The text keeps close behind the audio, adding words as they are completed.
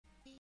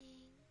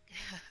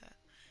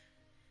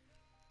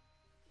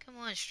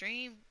on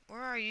stream?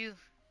 Where are you?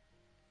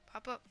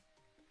 Pop up.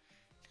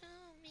 Tell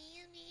me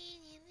you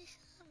need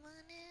someone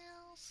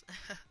else.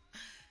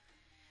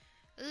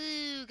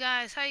 Ooh,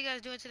 guys, how you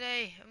guys doing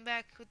today? I'm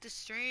back with the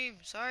stream.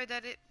 Sorry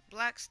that it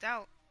blacked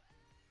out.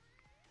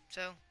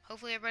 So,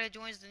 hopefully everybody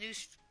joins the new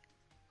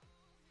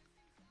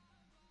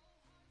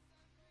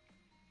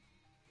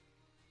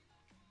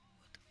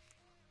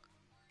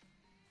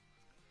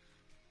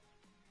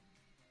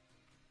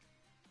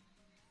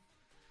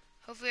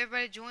Hopefully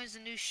everybody joins the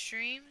new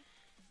stream.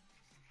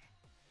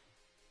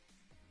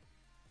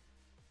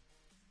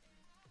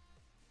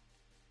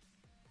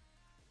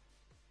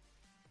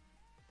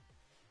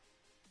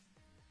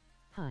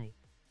 Hi.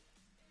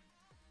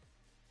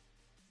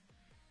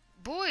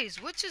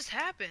 Boys, what just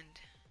happened?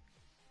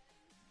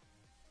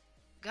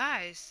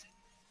 Guys,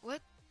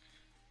 what?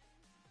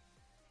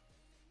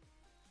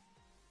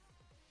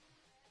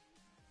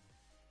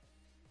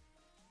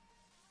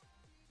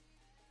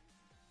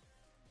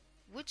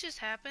 What just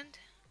happened?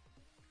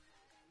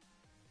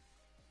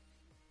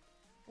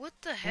 What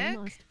the heck?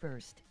 Almost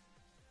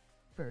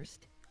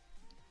first.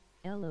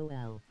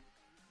 LOL.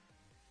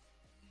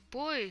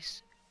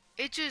 Boys,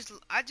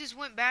 I just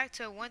went back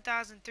to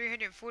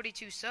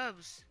 1,342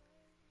 subs.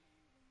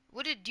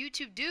 What did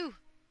YouTube do?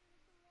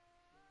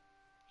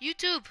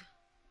 YouTube!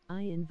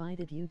 I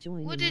invited you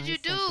join What in did my you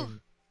do?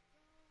 session.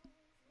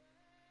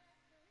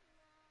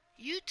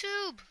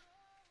 YouTube!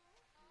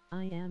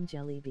 I am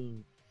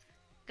Jellybean.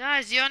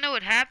 Guys, do y'all know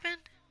what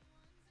happened?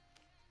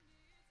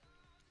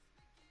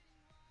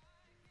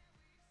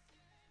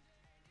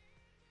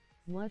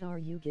 What are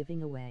you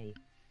giving away?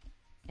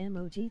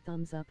 Emoji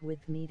thumbs up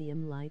with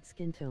medium light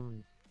skin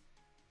tone.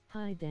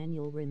 Hi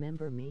Daniel,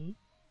 remember me?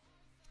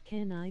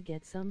 Can I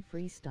get some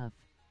free stuff?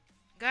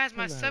 Guys,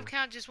 my Hello. sub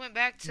count just went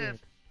back to... Rip.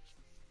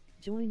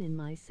 Join in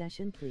my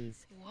session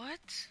please.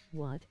 What?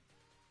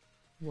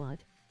 What?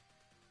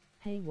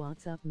 Hey,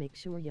 what's up? Make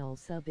sure y'all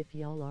sub if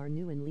y'all are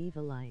new and leave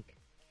a like.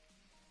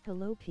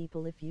 Hello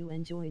people, if you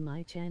enjoy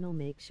my channel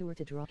make sure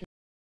to drop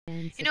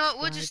and You know what,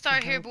 we'll just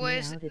start here, help me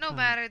boys. out a No ton.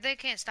 matter, they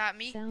can't stop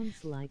me.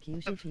 Sounds like you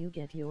should you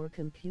get your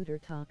computer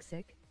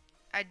toxic?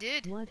 I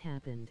did. What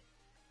happened?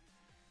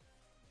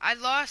 I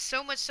lost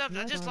so much subs.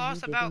 I What just are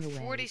lost you about giving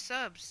 40 away?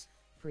 subs.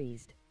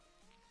 Freezed.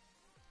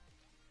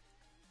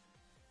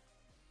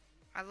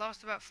 I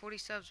lost about 40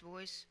 subs,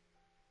 boys.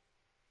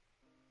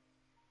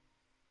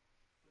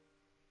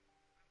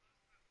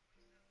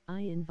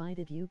 I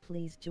invited you,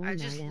 please join. I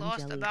just am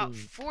lost Jellybean. about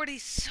 40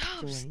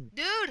 subs. Join.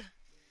 Dude!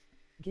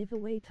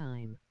 Giveaway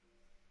time.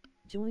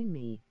 Join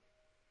me.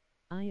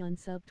 I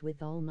unsubbed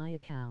with all my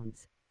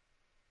accounts.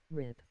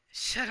 Rip.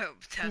 Shut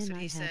up, that's Can what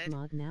I he have said.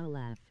 mod now?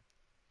 Laugh.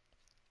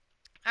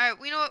 Alright,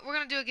 you know what? We're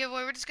gonna do a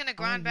giveaway. We're just gonna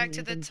grind back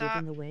to the top.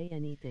 Giving away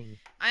anything?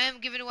 I am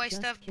giving away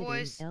Just stuff, kidding,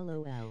 boys.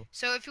 LOL.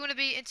 So if you want to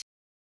be into...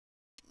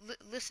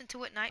 listen to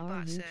what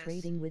Nightbot says. Are you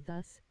trading with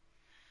us?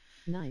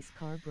 Nice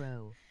car,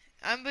 bro.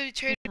 I'm gonna be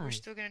trading. Hi. We're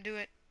still gonna do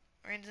it.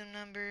 Random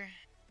number.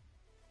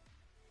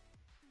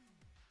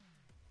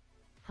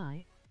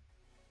 Hi.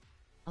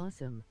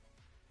 Awesome.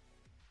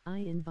 I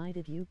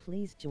invited you,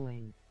 please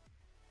join.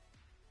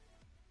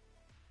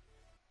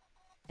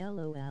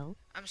 LOL.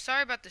 I'm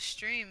sorry about the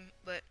stream,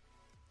 but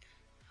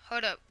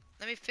hold up.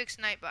 Let me fix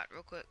Nightbot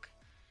real quick.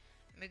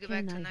 Let me go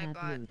back to Nightbot.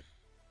 I'm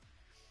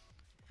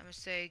gonna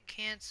say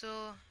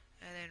cancel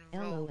and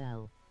then roll.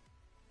 LOL.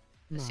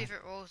 Let's see if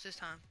it rolls this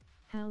time.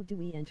 How do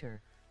we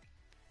enter?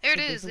 There it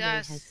The is, giveaway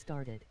guys. has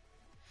started.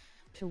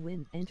 To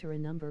win, enter a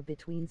number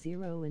between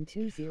 0 and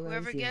 200.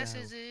 Whoever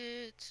guesses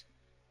it.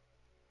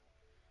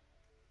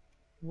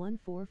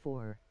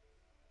 144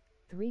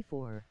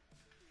 34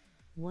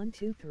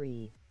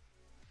 123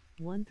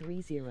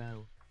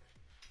 130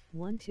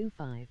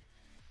 125.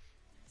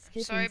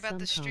 Sorry about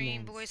the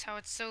stream, boys, how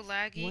it's so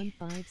laggy.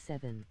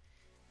 157.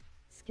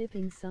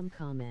 Skipping some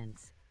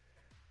comments.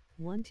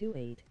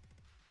 128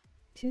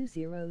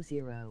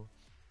 200.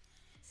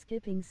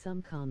 Skipping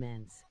some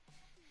comments.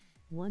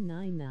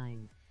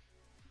 199.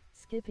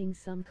 Skipping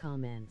some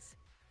comments.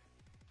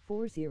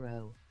 40.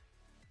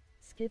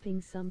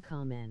 Skipping some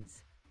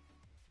comments.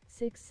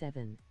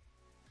 67.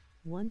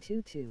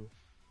 122.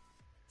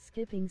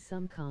 Skipping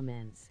some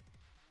comments.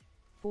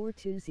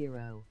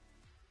 420.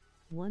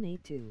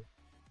 182.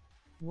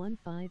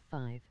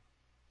 155.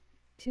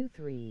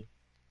 23.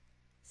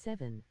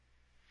 7.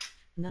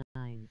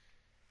 9.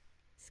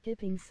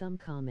 Skipping some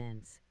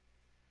comments.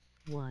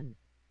 1.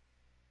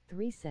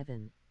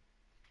 37.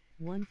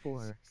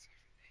 14.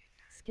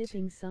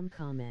 Skipping some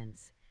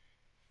comments.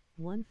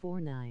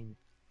 149.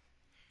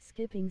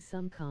 Skipping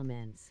some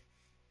comments.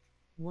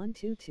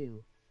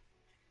 122.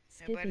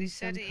 Nobody Skipping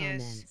said some it,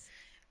 comments. yes.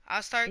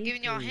 I'll start 8,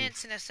 giving y'all 3.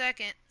 hints in a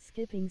second.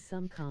 Skipping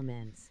some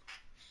comments.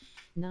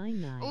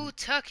 99. Ooh,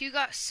 Tuck, you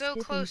got so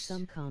Skipping close.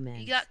 some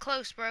comments. You got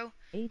close, bro.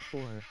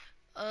 84.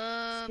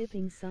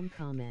 Skipping some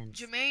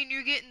comments. Jermaine,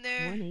 you're getting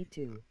there.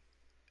 182.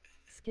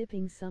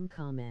 Skipping some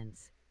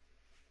comments.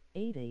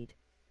 88.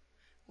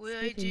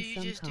 Wait, Skipping you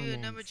some just do a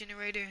number comments.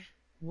 generator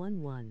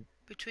 11.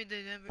 between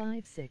the number.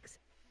 56.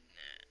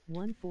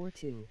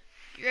 142.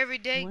 Your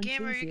everyday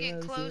gamer, you're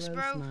getting close, 1200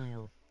 bro.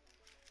 smile.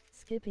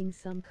 Skipping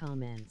some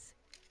comments.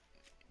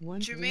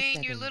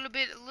 Jermaine, you're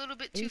 137. a little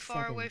bit too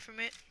far away 87. from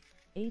it.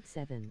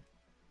 87.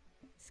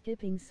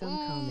 Skipping some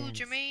Ooh, comments.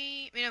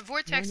 Jermaine. I mean,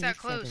 Vortex got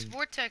close. 187.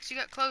 Vortex, you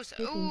got close.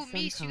 Skipping Ooh, some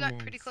Meese, you got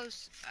pretty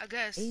comments. close, I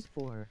guess.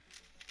 84.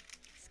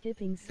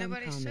 Skipping some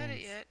Nobody said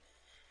it comments. yet,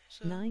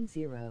 so.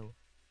 90.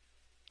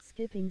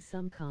 Skipping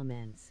some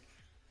comments.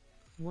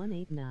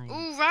 189.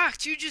 Ooh,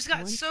 Rocked, you just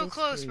got so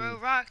close, 163. bro.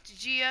 Rocked,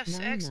 GFX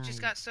 99.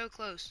 just got so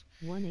close.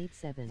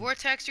 187.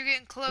 Vortex, you're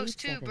getting close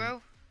 87. too,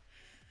 bro.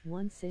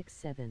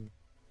 167.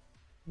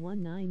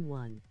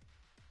 191.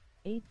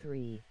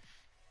 83.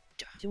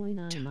 Join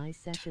on my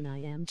session.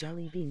 I am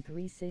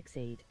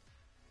Jellybean368.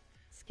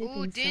 Skipping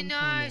Ooh, some didn't I?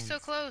 comments. So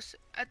close.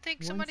 I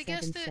think somebody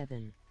guessed it.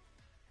 177.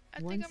 I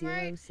think I'm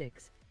right.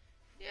 106.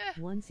 Yeah.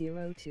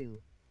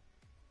 102.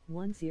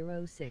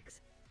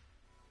 106.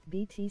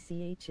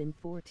 BTCH in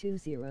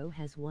 420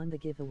 has won the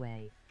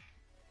giveaway.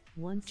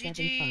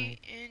 175. GG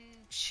in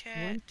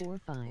chat,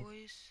 145.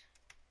 boys.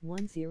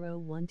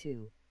 1012.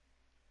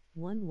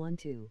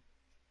 112.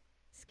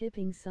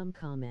 Skipping some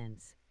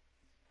comments.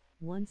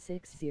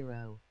 160.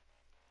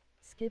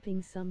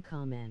 Skipping some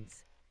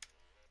comments.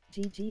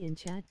 GG in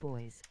chat,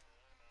 boys.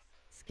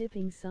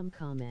 Skipping some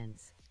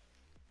comments.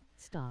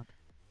 Stop.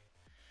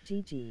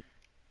 GG.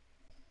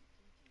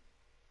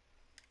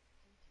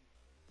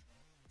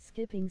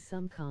 Skipping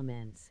some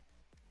comments.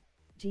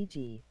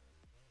 GG.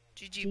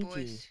 GG,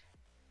 boys.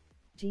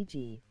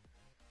 GG.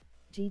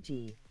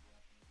 GG.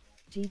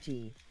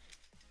 GG.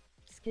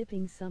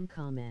 Skipping some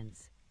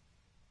comments.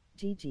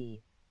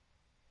 GG.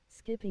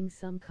 Skipping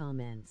some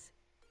comments.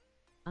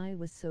 I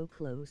was so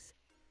close.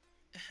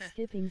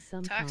 Skipping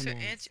some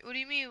comments. What do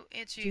you mean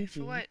answer you?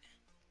 For what?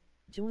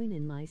 Join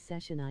in my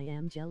session. I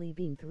am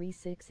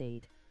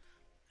Jellybean368.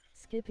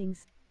 Skipping.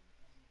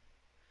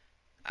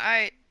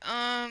 Alright,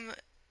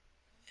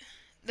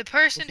 the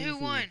person who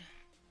won.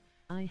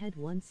 I had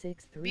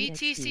 163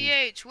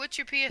 BTCH, what's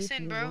your PSN, if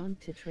you bro? want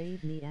to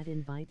trade me at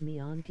invite me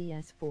on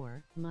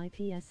PS4. My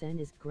PSN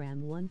is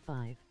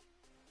gram15.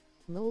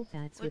 Lol,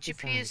 that's what's your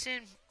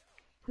PSN?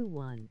 Who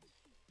won?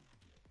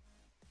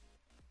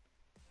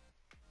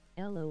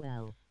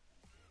 LOL.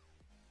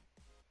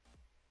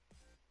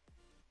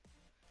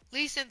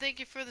 Leeson, thank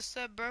you for the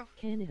sub, bro.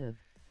 Canada.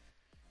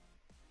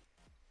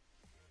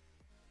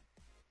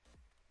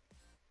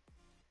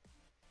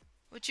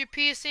 What's your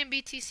PSN,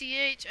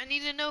 BTCH? I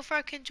need to know if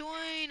I can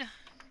join.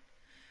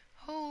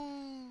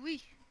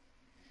 Holy.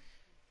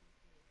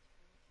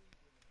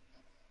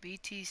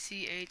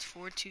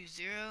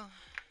 BTCH420.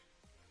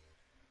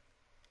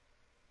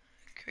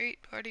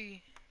 Create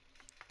party.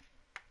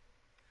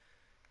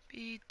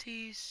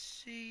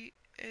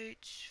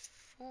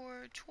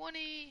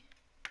 BTCH420.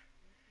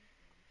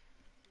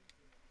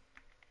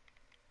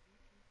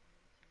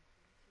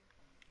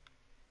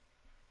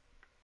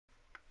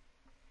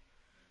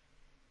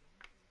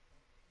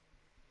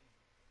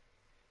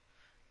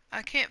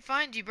 I can't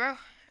find you, bro.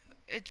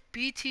 It's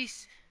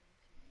BTCH.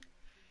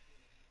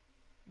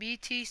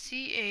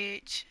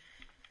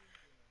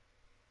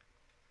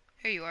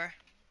 Here you are.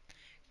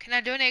 Can I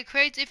donate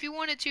crates if you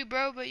wanted to,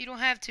 bro? But you don't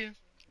have to.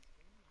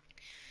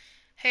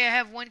 Hey, I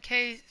have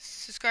 1K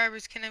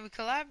subscribers. Can we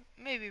collab?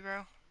 Maybe,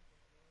 bro.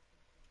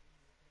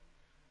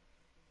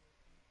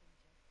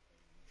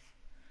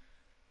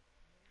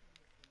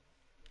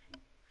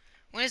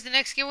 When is the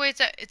next giveaway?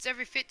 It's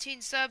every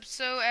 15 subs.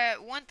 So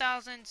at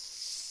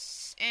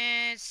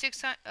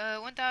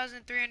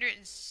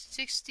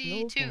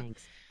 1,362.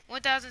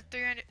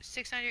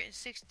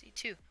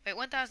 1,362. Wait,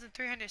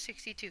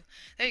 1,362.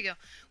 There you go.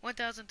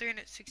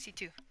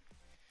 1,362.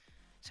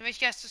 So make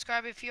sure you guys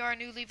subscribe if you are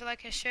new. Leave a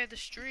like and share the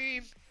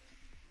stream.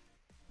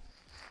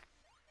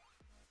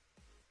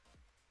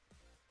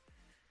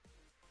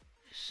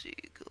 Let's see,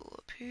 go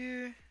up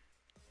here.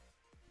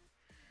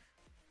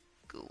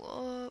 Go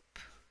up.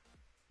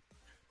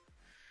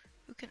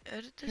 Who can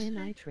edit this? Can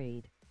I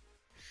trade?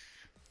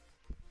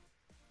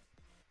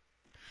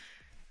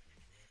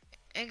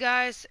 And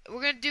guys,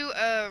 we're gonna do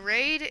a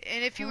raid,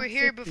 and if you were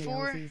here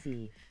before,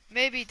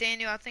 maybe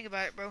Daniel, I'll think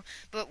about it, bro.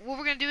 But what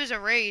we're gonna do is a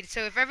raid.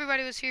 So if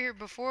everybody was here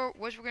before,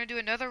 we're gonna do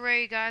another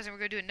raid, guys, and we're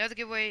gonna do another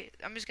giveaway.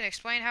 I'm just gonna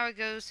explain how it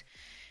goes.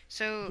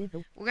 So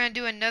we're gonna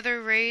do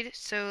another raid.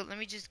 So let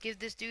me just give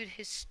this dude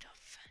his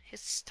stuff,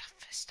 his stuff.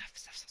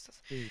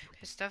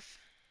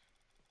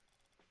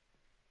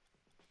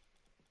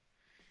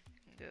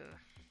 Go.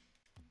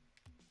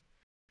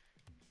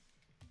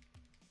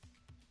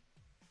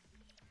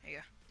 There you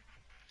go.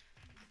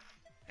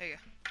 There you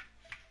go.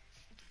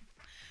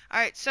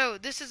 Alright, so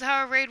this is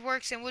how a raid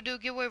works, and we'll do a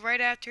giveaway right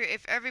after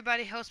if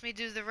everybody helps me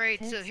do the raid.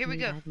 Text so here we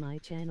me go. At my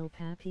channel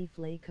Pappy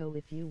Flaco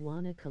if you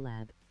wanna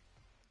collab.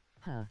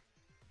 Huh.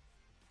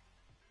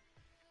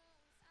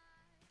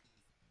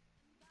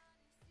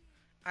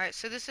 Alright,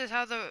 so this is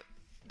how the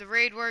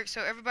raid works.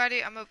 So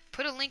everybody, I'm gonna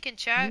put a link in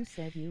chat. You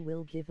said you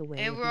will give away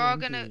and we're all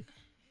gonna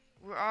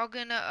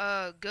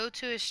go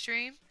to his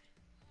stream.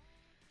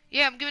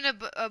 Yeah, I'm giving a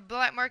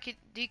black market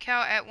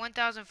decal at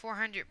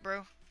 1,400,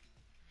 bro.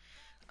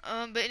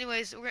 But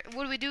anyways, what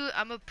do we do?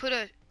 I'm gonna put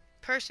a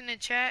person in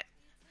chat,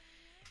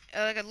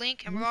 like a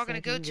link, and we're You all gonna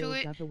said go you to will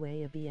it. give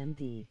away a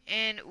BMD.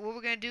 And what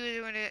we're gonna do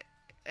is we're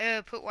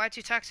gonna put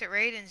Y2 Toxic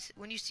Raid, and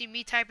when you see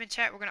me type in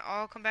chat, we're gonna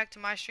all come back to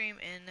my stream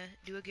and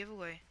do a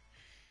giveaway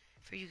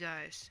for you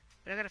guys.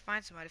 But I gotta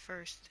find somebody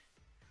first.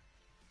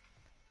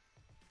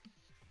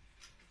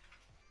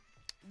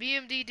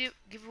 BMD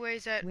giveaway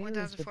is at Where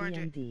is the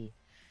 1,400. BMD?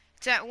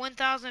 It's at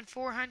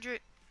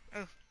 1,400.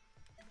 Oh,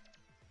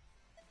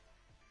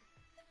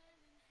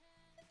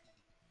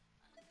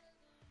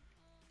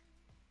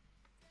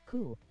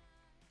 Cool.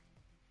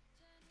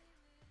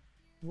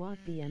 What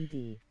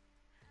BMD?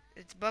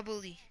 it's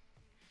bubbly.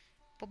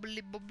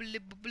 Bubbly, bubbly,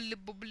 bubbly,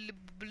 bubbly,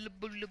 bubbly,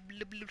 bubbly,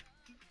 bubbly.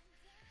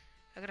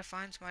 I gotta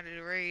find somebody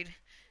to raid.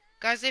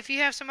 Guys, if you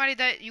have somebody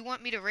that you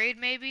want me to raid,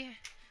 maybe,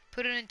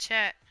 put it in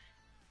chat.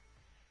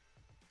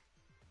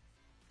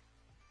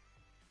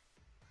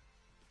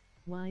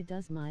 Why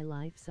does my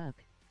life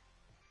suck?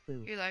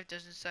 Boo. Your life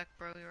doesn't suck,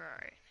 bro. You're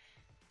alright.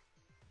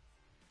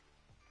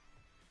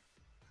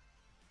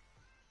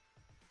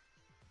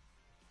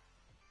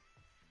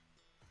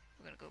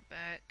 We're gonna go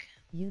back.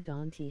 You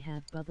don't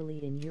have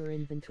bubbly in your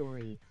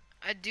inventory.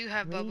 I do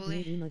have Raid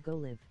bubbly. me go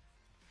live.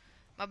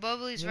 My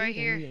bubbly's Raid right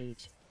here.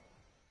 MEH.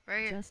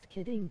 Right here. Just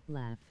kidding,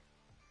 laugh.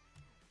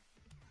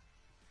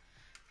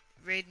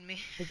 Raid me.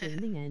 The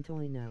gaming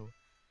Antoino.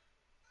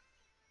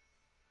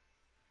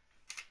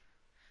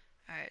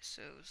 Alright,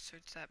 so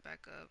search that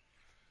back up.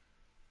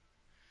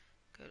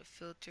 Go to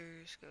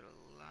filters, go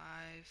to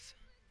live.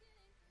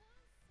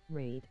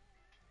 Raid.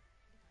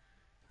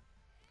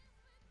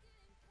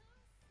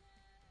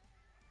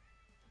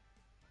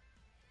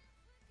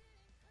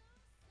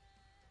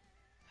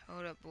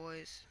 Hold up,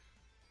 boys.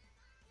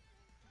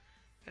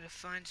 Gotta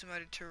find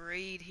somebody to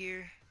raid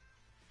here.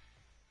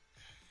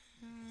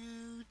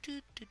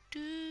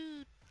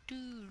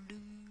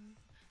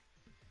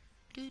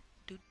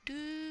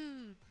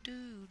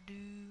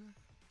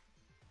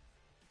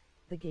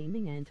 The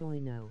gaming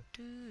Antoino.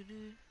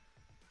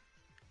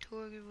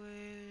 Target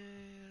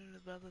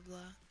blah blah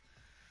blah.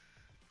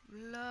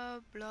 Blah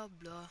blah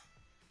blah. I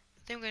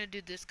think I'm gonna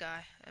do this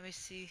guy. Let me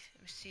see.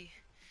 Let me see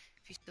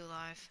if he's still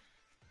alive.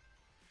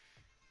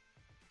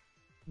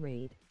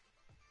 Raid.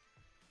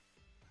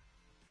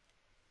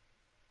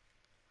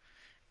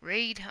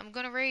 Raid. I'm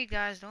gonna raid,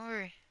 guys. Don't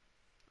worry.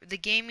 The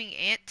gaming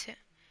Antio.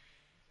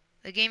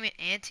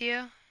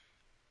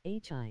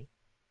 HI.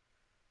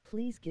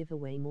 Please give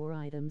away more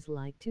items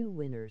like 2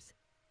 winners.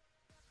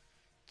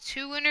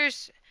 2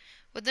 winners.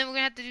 But then we're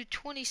gonna have to do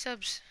 20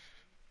 subs.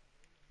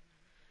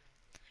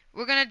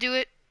 We're gonna do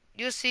it.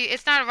 You'll see.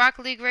 It's not a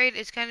Rocket League raid.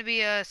 It's gonna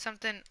be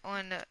something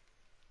on.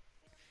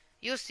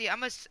 You'll see.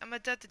 I'm gonna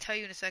have to tell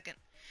you in a second.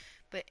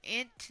 But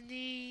Anthony,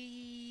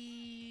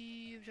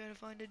 I'm trying to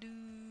find a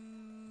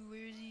dude.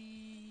 Where is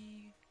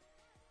he?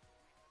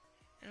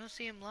 I don't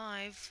see him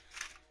live.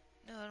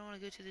 No, I don't want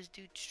to go to this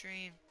dude's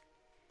stream.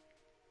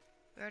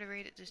 We already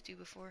raided this dude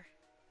before.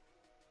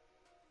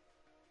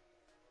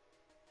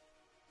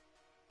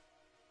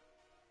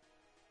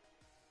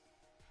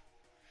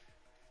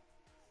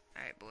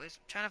 Alright, boys.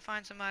 I'm trying to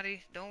find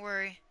somebody. Don't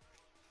worry.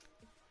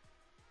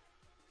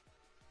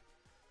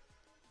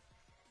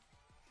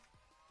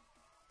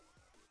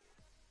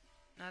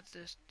 Not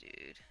this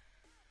dude.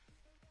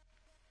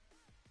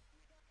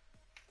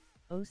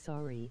 Oh,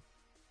 sorry.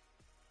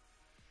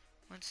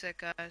 One sec,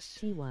 guys.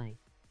 TY.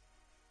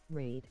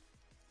 Raid.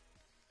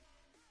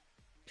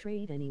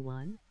 Trade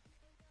anyone?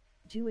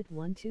 Do it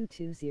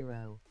 1220.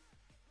 Hold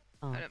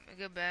up, let me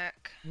go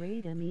back.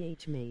 Raid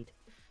MEH mate.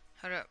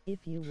 Hold up.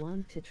 If you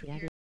want to try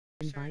Here,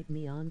 invite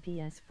me on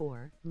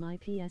PS4, my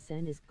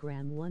PSN is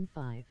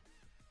Gram15.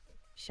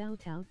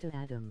 Shout out to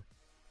Adam.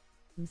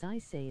 Mzai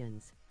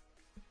Sayans.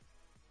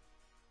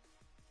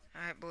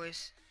 Alright,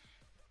 boys.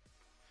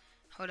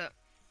 Hold up.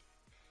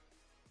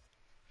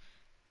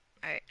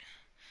 Alright.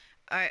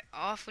 Alright,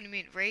 off. What do you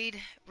mean?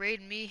 Raid?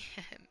 Raid me.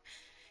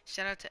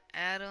 Shout out to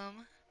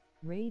Adam.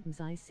 Raid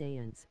Mzai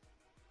Sayans.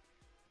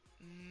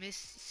 Miss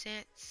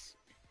Sense.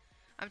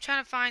 I'm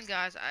trying to find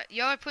guys.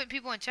 Y'all are putting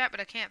people in chat, but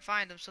I can't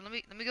find them. So let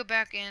me go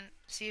back in,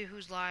 see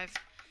who's live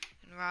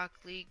in Rock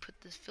League. Put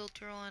this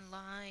filter on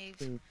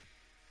live. Ooh.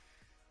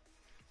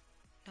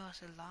 No, I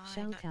said live.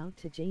 Shout out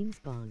to James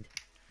Bond.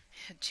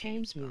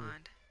 James Thank you.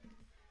 Bond.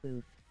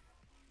 Booth.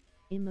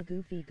 In the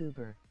goofy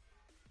goober.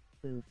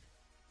 Booth.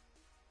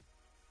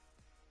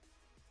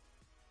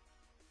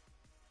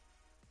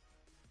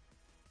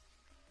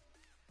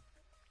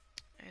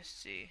 Let's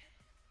see.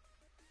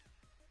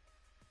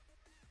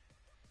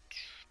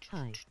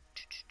 Hi.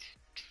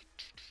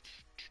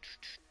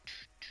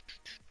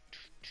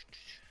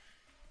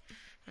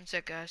 One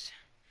sec, guys.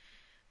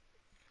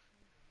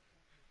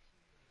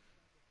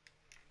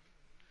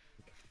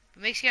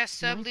 Make sure you guys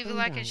sub, My leave a phone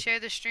like, and died. share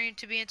the stream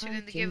to be entered Hi,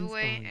 in the James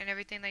giveaway Bond. and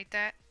everything like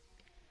that.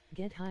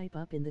 Get hype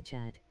up in the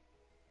chat.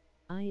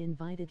 I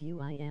invited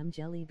you. I am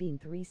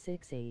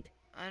Jellybean368.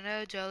 I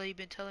know, Jelly, you've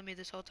been telling me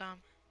this whole time.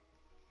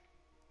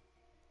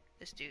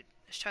 This dude.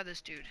 Let's try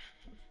this dude.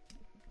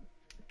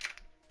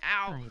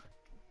 Ow. Hype.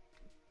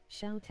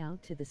 Shout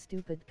out to the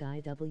stupid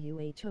guy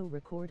WHO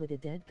recorded a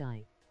dead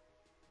guy.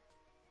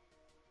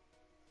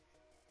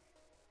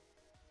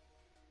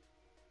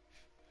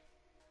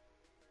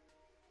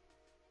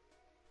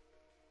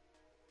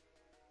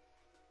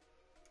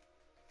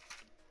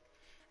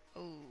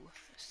 Oh,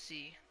 let's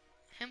see.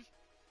 Him?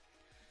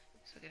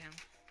 Let's look at him.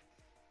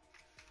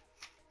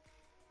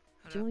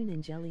 Hold up. Join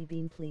in Jelly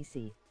Bean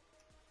pleasey.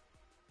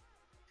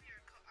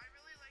 I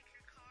really like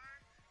your car.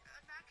 In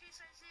that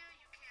case, Isaiah,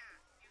 you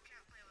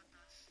can't play with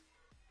us.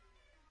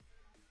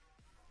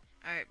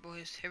 Alright,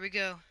 boys, here we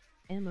go.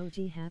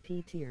 Emoji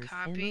happy tears,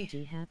 Copy.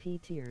 emoji happy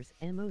tears,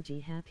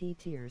 emoji happy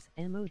tears,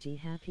 emoji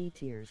happy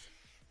tears.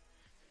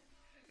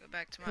 Go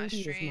back to my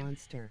Cody is stream.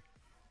 monster.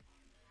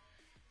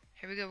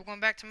 Here we go. We're going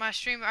back to my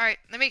stream. Alright,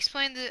 let me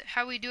explain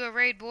how we do a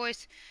raid,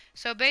 boys.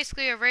 So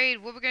basically a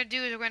raid, what we're going to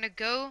do is we're going to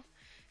go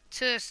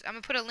to, I'm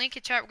going to put a link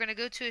in chat. We're going to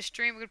go to a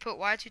stream. We're going to put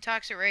Y2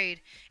 Toxic Raid.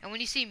 And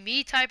when you see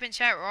me type in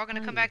chat, we're all going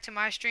to come back to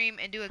my stream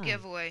and do a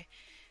giveaway.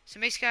 So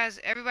make sure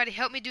guys, everybody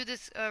help me do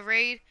this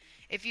raid.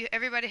 If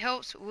everybody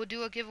helps, we'll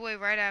do a giveaway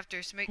right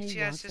after. So make sure you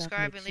guys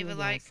subscribe and leave a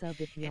like.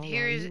 And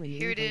here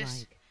it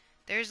is.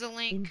 There's the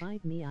link.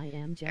 Invite me, I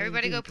am Jelly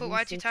Everybody go put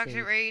Y2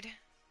 Toxic Raid.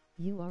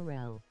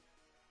 URL.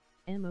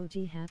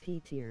 Emoji happy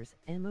tears,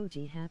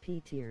 emoji happy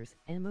tears,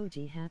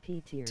 emoji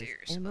happy tears,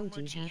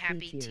 emoji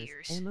happy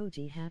tears,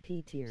 emoji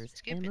happy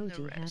tears,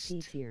 emoji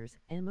happy tears,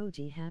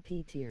 emoji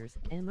happy tears,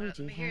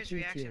 emoji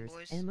happy tears,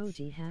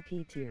 emoji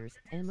happy tears,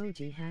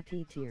 emoji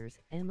happy tears,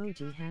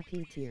 emoji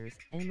happy tears,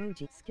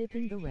 emoji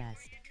skipping the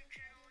rest.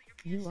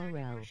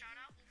 URL.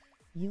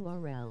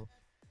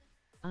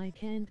 I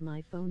can't,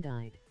 my phone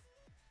died.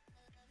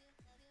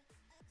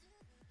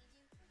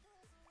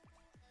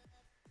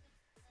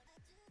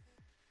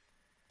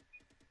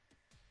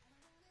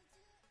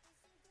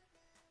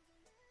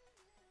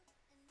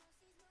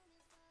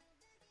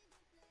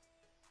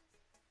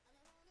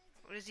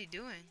 What is he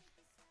doing?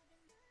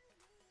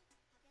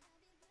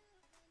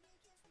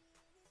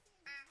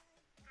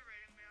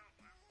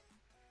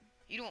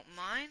 You don't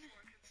mind?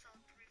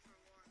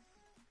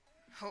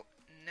 Oh,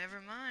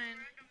 never mind.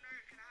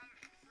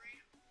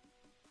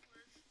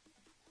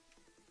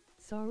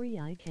 Sorry,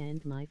 I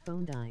can't, my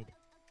phone died.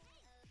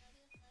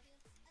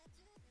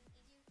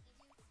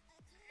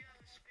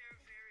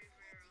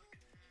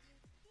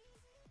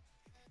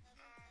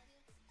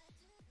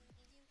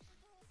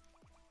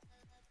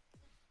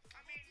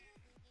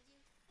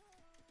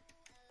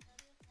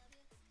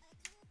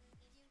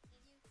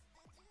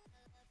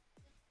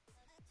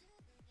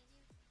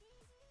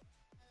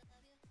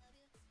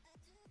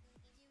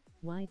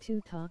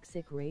 Y2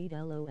 Toxic Raid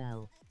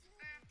LOL.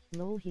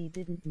 Lol, he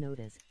didn't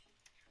notice.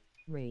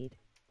 Raid.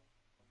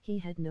 He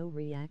had no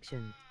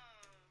reaction.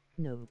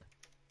 Nope.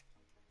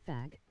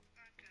 Fag.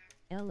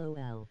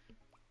 LOL.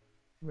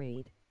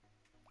 Raid.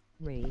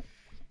 Well,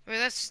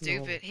 that's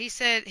stupid. Lol. He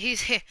said he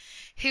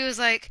was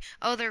like,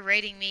 "Oh, they're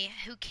raiding me.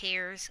 Who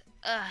cares?"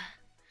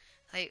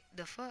 Like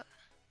the fuck.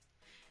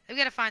 We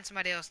gotta find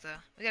somebody else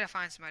though. We gotta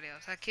find somebody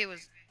else. That kid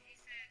was.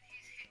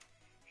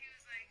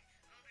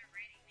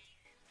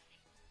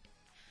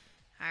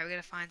 Alright, we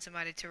gotta find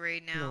somebody to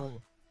raid now.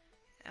 Lol.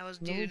 That was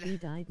dude. He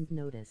didn't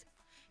notice.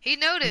 He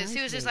noticed. Nice.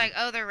 He was just like,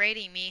 "Oh, they're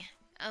raiding me."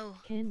 Oh.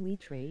 Can we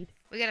trade?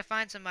 We gotta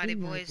find somebody,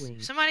 boys.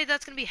 Somebody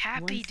that's gonna be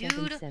happy,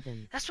 dude.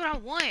 That's what I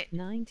want.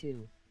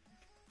 92.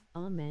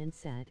 Aw, man,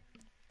 sad.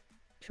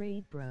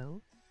 Trade,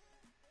 bro.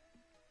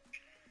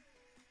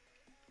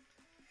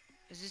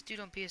 Is this dude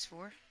on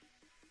Ps4?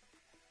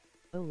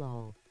 Oh,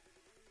 lol.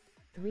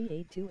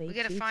 3828. We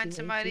gotta find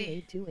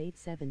somebody.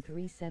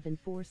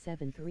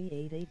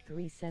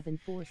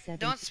 287374738837473.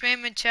 Don't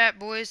spam in chat,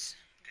 boys.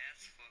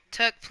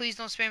 Tuck, please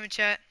don't spam in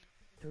chat.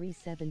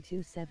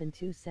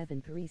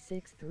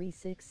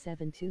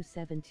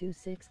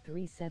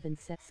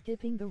 3727273636727272637.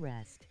 Skipping the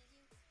rest.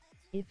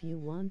 If you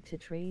want to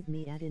trade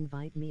me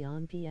invite me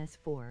on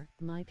PS4.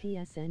 My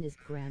PSN is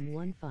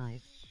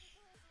gram15.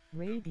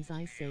 Raids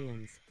I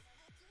sayans.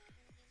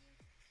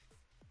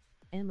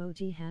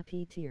 Emoji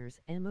happy tears,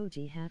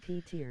 emoji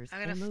happy tears, I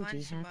gotta emoji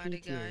find somebody,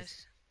 happy tears.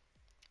 Guys.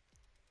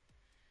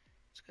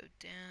 Let's go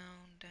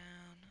down.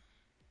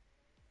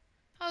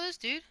 Oh, this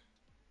dude.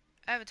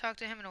 I haven't talked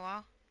to him in a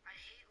while. I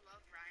hate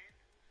Love Ryan.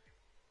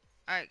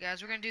 Alright,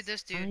 guys, we're gonna do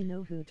this dude. I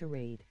know who to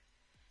raid.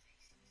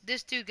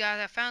 This dude, guys,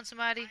 I found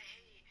somebody.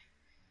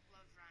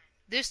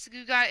 This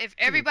guy, if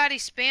everybody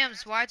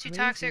spams Y2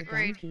 Toxic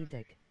Raid.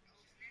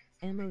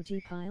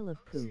 Emoji pile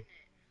of poo.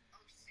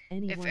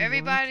 Anyone if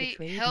everybody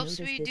helps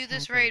me do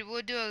this raid,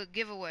 we'll do a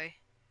giveaway.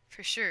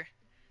 For sure.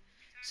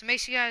 So make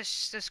sure you guys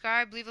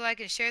subscribe, leave a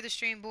like, and share the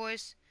stream,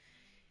 boys.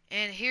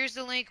 And here's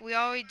the link. We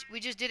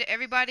just did it.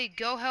 Everybody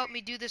go help me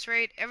do this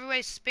raid.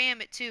 Everybody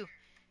spam it too.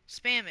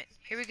 Spam it.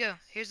 Here we go.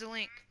 Here's the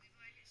link.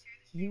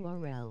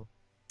 URL.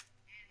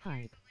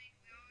 Hype.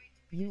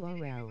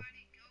 URL.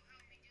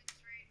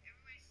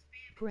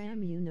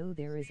 Gram, you know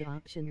there is an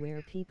option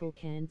where people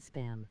can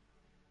spam.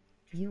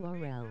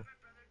 URL.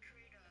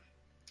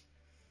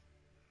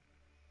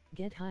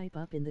 Get hype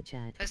up in the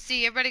chat. Let's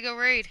see. Everybody go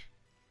raid.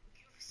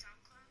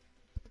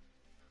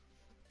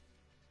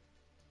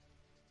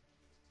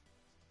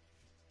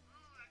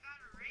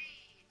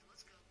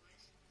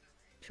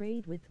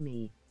 Trade with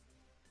me.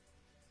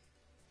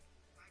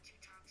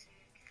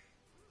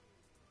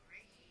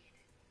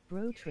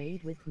 Bro,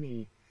 trade with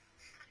me.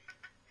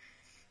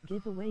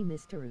 Giveaway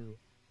Mr. U.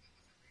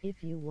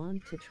 If you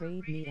want to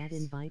trade me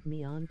invite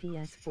me on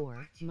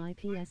PS4, my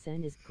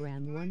PSN is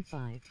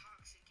gram15.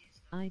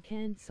 I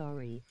can't,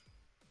 sorry.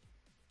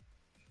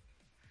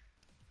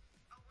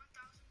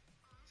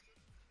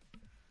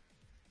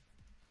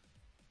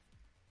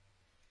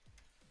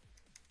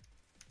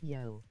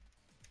 Yo.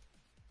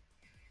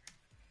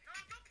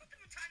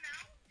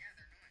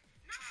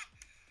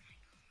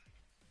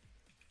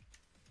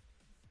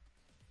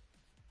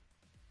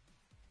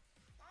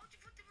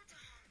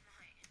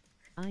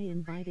 I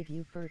invited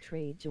you for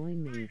trade,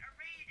 join me.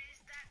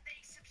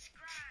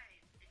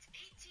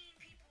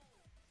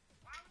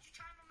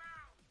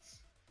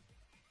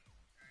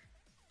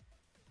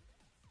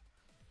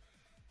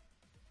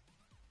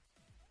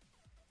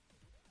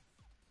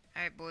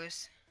 Alright,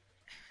 boys.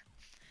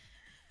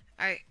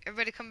 Alright,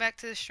 everybody come back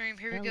to the stream.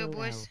 Here we go,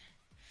 boys. LOL.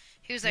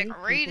 He was like,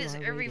 Wait, raid people is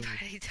are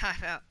everybody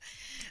time out.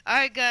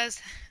 Alright, guys.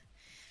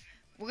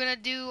 We're gonna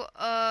do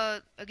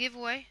a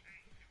giveaway.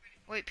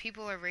 Wait,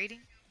 people are raiding?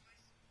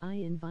 I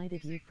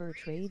invited you for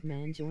trade,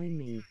 man, join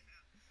me.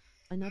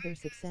 Another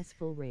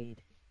successful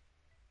raid.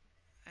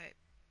 Alright,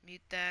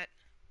 mute that.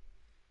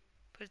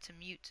 Put it to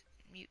mute.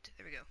 Mute.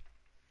 There we go.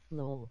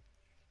 Lol.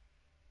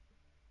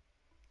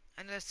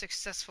 Another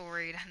successful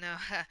raid, I know.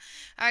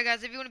 Alright,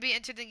 guys, if you want to be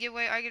entered in the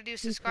giveaway, all you gotta do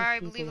is People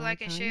subscribe, leave a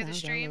like, and share the out,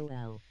 stream.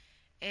 LOL.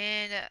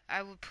 And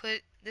I will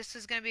put, this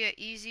is gonna be an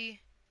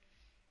easy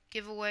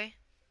giveaway.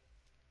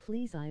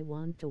 Please, I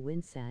want to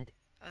win sad.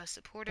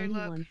 Supporter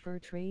Anyone luck. for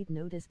trade,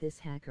 notice this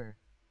hacker.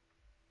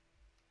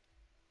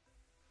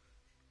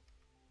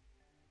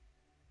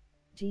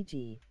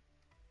 GG.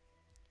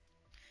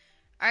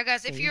 Alright,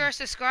 guys, if you are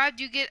subscribed,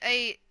 you get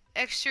a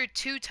extra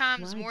 2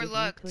 times more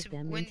luck to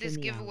win this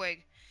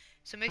giveaway.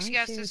 So make sure you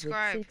guys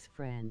subscribe. With 6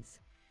 friends.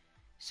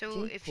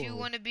 So if you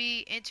want to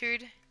be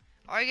entered,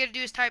 all you gotta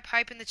do is type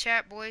hype in the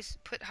chat, boys.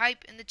 Put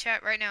hype in the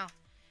chat right now.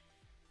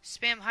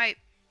 Spam hype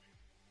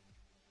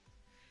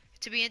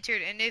to be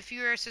entered. And if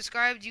you are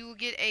subscribed, you will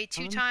get a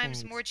 2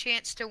 times more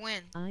chance to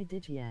win. I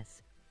did,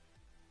 yes.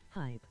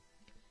 Hype.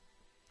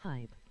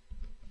 Hype.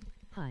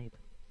 Hype.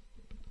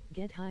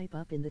 Get hype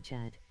up in the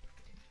chat.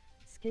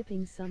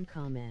 Skipping some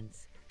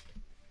comments.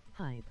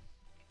 Hype.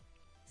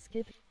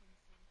 Skipping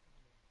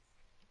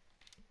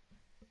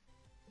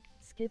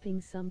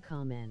some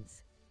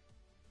comments.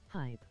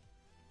 Hype.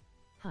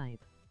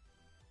 Hype.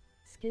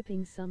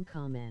 Skipping some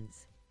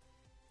comments.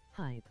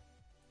 Hype.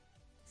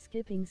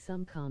 Skipping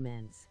some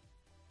comments.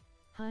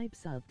 Hype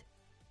subbed.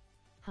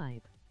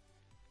 Hype.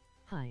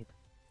 Hype.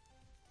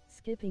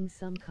 Skipping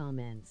some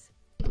comments.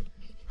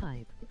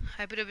 Hype.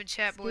 Hype it up in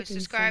chat, boys.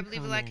 Subscribe,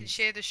 leave a like, and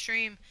share the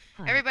stream.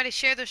 Hype. Everybody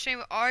share the stream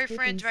with all your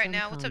friends right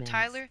now. What's up,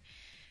 Tyler?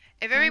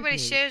 If everybody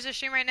shares the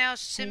stream right now,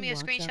 send me a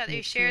screenshot that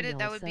you shared it.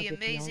 That would be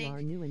amazing.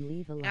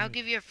 And I'll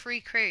give you a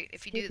free crate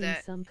if you do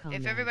that.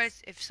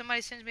 If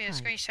somebody sends me a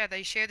screenshot that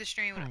you share the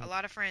stream with a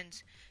lot of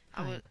friends,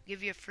 I will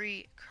give you a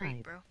free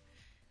crate, bro.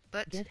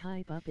 But get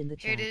hype up in the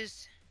chat. Here it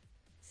is.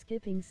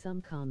 Skipping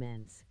some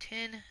comments.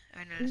 10.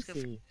 I know. Let's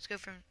go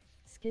from.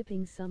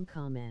 Skipping some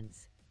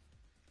comments.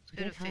 Let's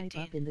go get to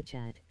 15. Hype up in the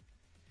chat.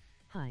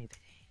 Hype.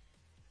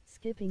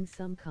 Skipping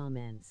some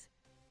comments.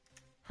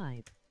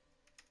 Hype.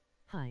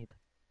 Hype.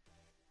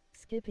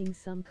 Skipping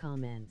some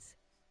comments.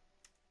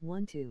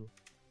 1 2.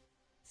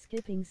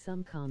 Skipping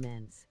some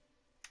comments.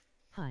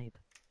 Hype.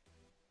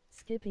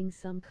 Skipping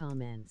some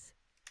comments.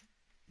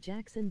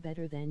 Jackson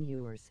better than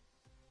yours.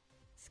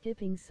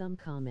 Skipping some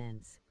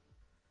comments.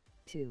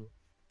 2.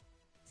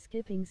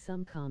 Skipping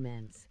some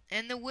comments.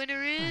 And the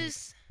winner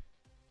is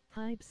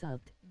Hype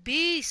subbed.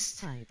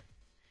 Beast. Hype.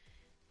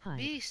 Hype.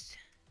 Beast.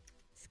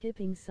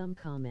 Skipping some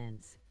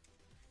comments.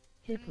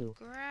 Hippo.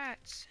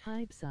 Congrats.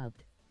 Hype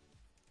subbed.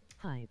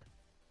 Hype.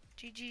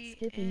 GG.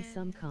 Skipping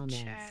some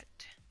comments.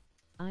 Chat.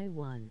 I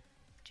won.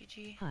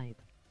 GG.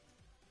 Hype.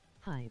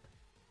 Hype.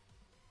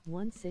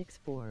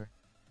 164.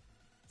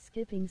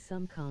 Skipping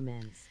some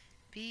comments.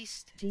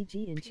 Beast.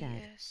 GG in PSN.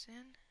 chat.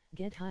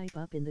 Get hype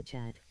up in the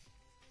chat.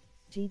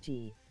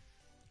 GG.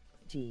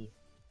 G.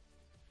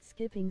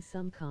 Skipping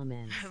some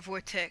comments.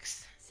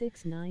 Vortex.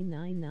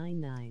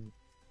 69999.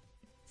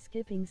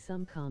 Skipping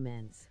some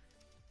comments.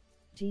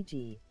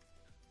 GG.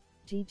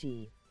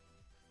 GG.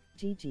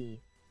 GG.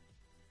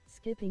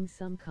 Skipping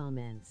some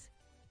comments.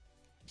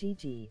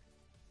 GG.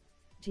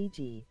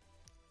 GG.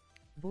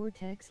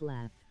 Vortex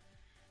laugh.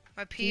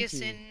 My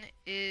PSN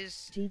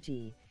is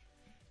GG.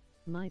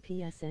 My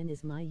PSN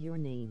is your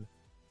name.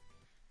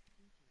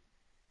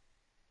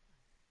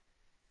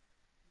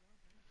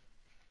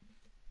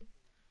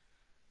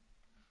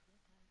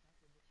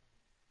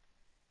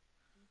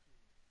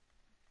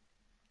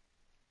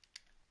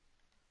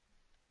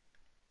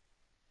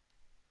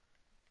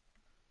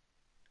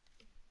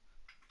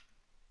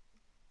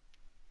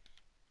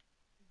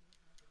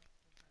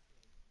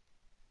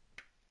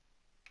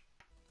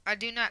 I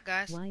do not,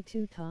 guys. Why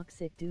too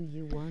toxic? Do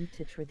you want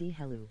to try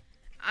hello?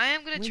 I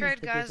am gonna When is trade,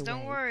 the guys. Don't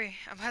giveaway? worry.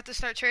 I'm about to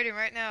start trading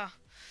right now.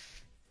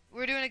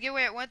 We're doing a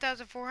giveaway at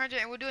 1,400,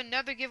 and we'll do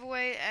another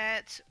giveaway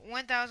at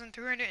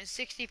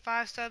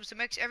 1,365 subs to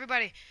make sure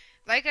everybody.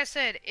 Like I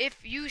said, if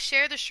you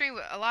share the stream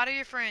with a lot of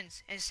your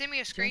friends and send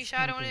me a Just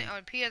screenshot on it typing.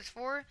 on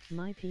PS4,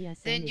 My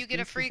PSN then is you get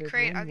a Beast free Wizard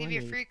crate. I'll give you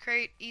a 118. free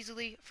crate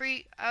easily.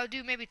 Free. I'll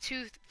do maybe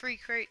two free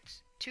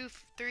crates. Two,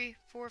 three,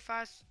 four,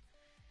 five.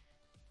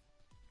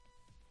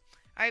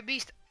 Alright,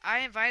 Beast. I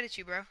invited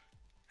you, bro.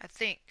 I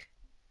think.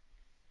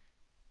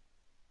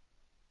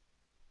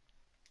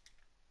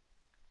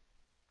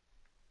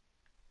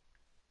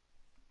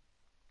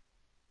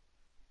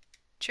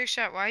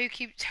 Trickshot, why you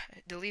keep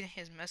deleting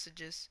his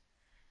messages?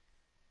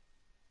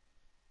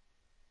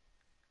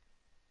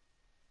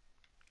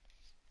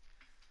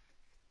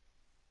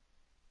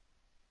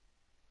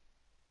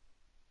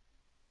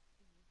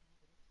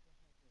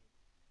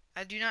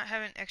 I do not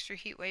have an extra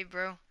heat wave,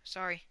 bro.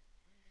 Sorry.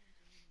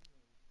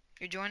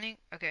 You're joining?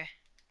 Okay.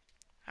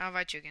 I'll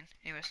invite you again.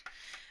 Anyways.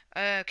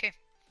 Okay.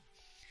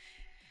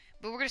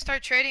 But we're gonna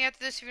start trading after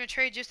this. If you're gonna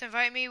trade, just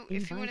invite me.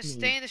 If you want Invite to me.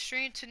 stay in the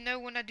stream to know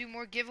when I do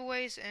more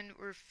giveaways, and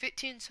we're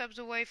 15 subs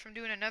away from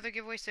doing another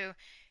giveaway. So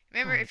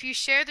remember, Heart. if you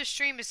share the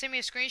stream and send me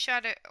a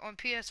screenshot on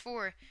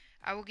PS4,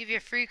 I will give you a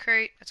free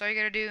crate. That's all you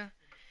gotta do.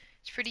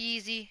 It's pretty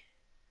easy.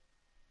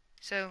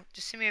 So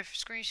just send me a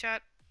screenshot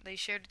that you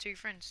shared it to your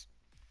friends.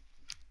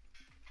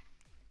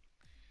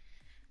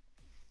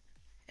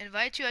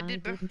 Invite you, I I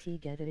did, bro.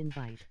 didn't get an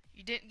invite.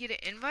 You didn't get an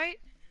invite?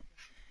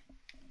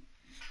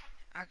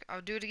 I'll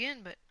do it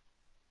again, but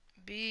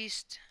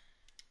Beast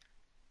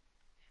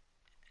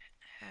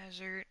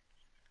Hazard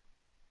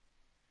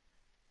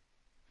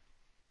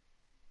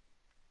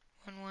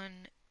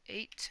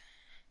 118.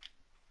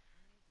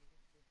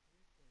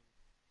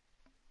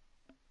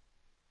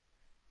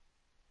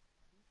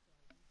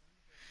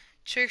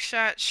 Trick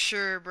shot,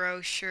 sure,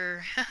 bro,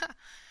 sure.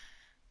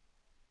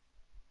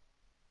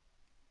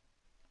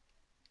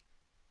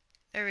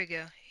 There we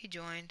go. He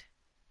joined.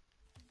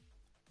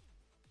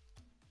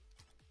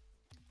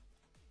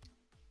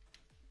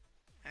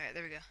 Alright,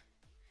 there we go.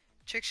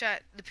 Trick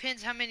shot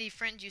depends how many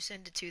friends you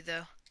send it to,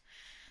 though.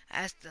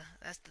 That's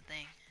the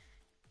thing.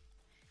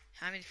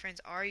 How many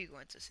friends are you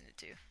going to send it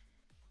to?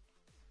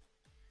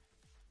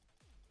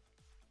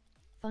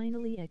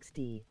 Finally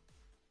XD.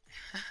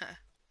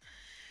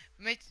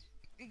 Make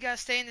you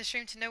guys stay in the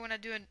stream to know when I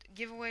do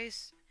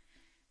giveaways.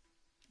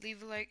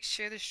 Leave a like,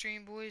 share the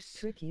stream, boys.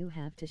 Trick, you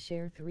have to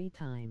share 3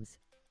 times.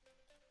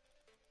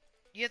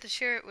 You have to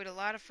share it with a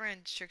lot of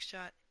friends, Trick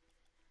shot.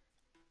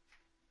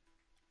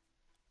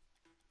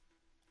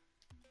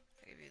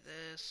 I'll give you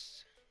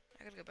this.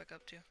 I gotta go back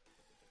up too.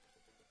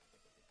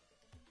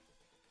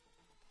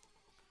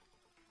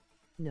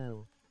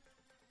 No.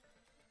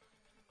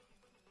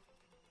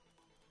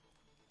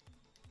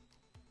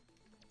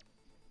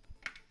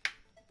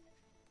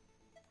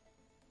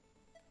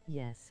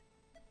 Yes.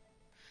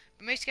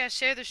 But make sure you guys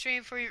share the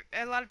stream for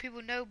a lot of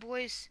people know,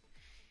 boys.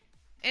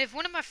 And if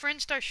one of my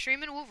friends starts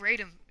streaming, we'll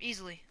raid him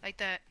easily, like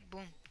that.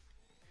 Boom.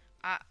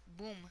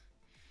 Boom.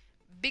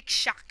 Big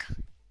shock.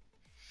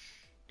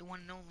 The one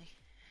and only.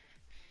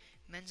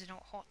 Men's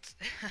not hot.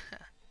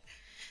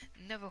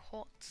 Never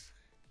hot.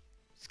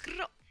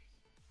 Skrup.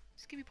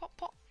 Skibby pop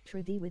pop.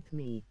 Trade with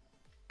me.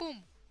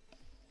 Boom.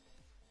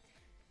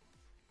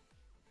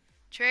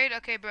 Trade?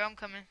 Okay, bro, I'm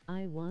coming.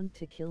 I want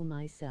to kill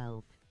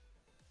myself.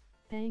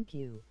 Thank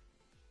you.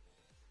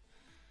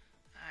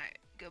 Alright,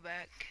 go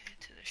back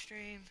to the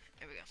stream.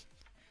 There we go.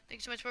 Thank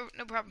you so much, bro.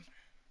 No problem.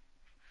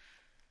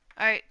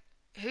 Alright,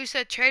 who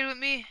said trade with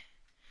me?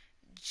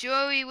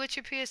 Joey, what's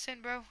your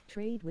PSN, bro?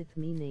 Trade with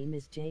me, name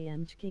is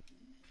JMJ.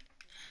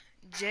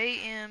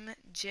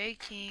 JMJ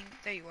King.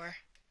 There you are.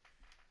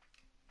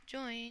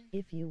 Join.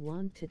 If you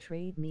want to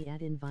trade me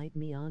at invite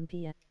me on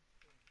PS.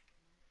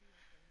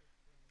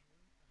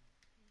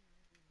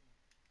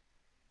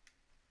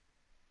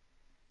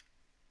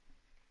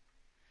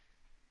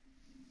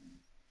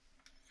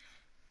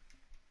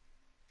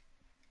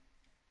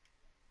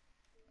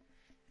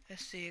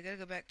 Let's see, I gotta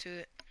go back to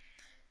it.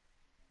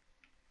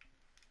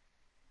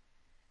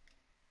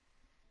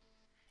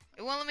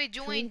 It won't let me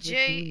join.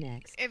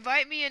 Jay,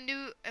 invite me a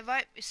new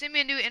send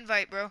me a new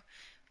invite, bro.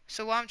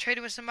 So while I'm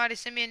trading with somebody,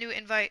 send me a new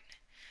invite.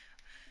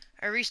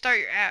 Or restart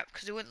your app,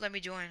 because it wouldn't let me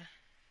join.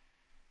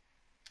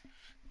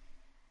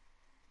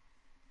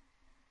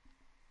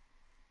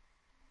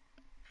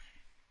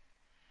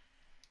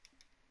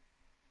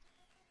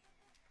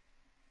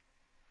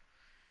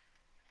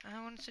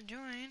 I wanted to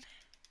join.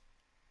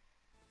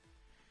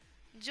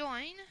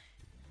 Join?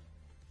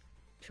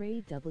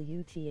 Trade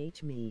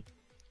WTH me.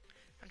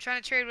 I'm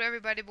trying to trade with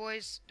everybody,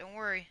 boys. Don't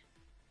worry.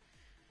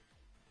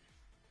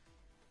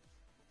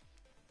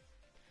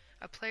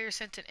 A player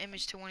sent an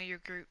image to one of your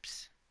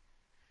groups.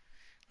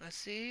 Let's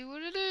see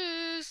what it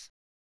is.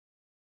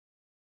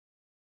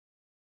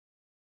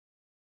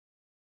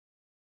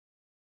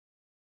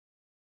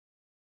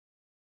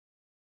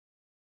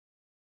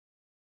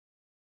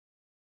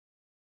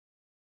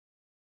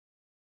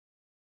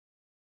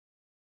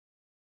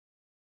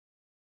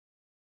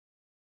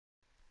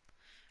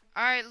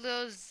 Alright,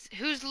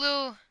 who is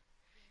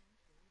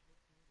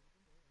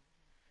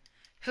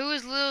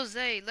Lil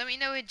Zay? Let me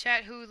know in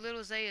chat who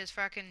Lil Zay is,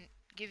 for I can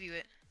give you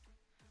it.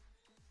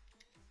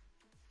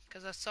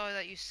 Cause I saw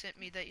that you sent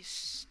me that you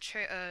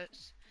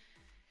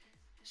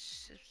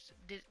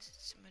did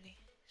somebody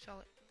saw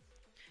it.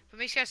 But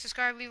make sure you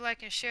subscribe, leave a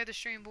like, and share the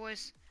stream,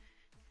 boys.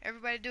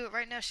 Everybody do it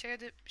right now. Share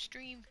the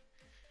stream.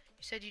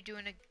 You said you're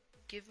doing a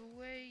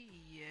giveaway?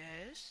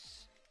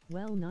 Yes.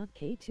 Well, not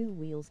K2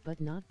 wheels, but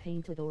not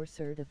painted or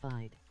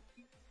certified.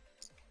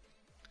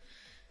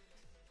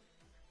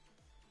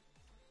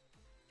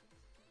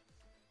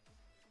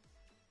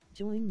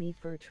 Join me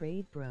for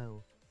trade,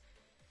 bro.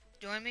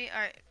 Join me?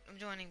 Alright, I'm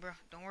joining, bro.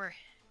 Don't worry.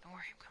 Don't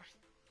worry, I'm coming.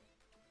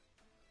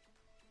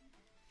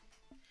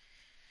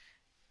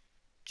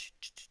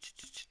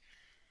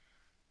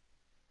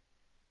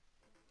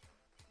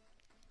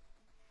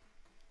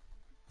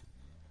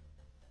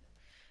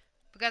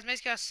 But guys,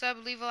 make sure you sub,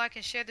 leave a like,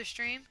 and share the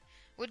stream.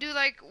 We'll do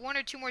like 1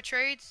 or 2 more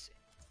trades,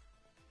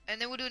 and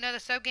then we'll do another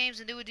sub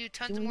games, and then we'll do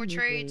tons of more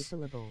trades,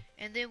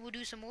 and then we'll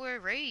do some more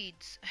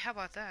raids. How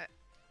about that?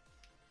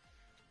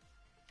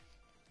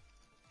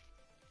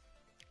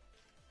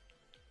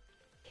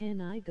 Can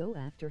I go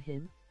after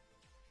him?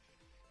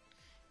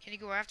 Can you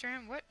go after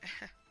him? What?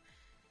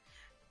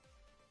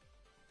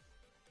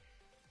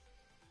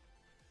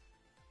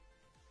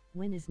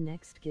 When is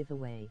next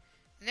giveaway?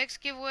 Next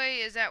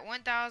giveaway is at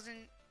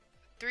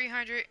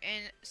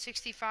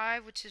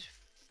 1,365, which is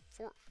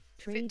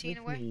 15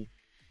 away. Me.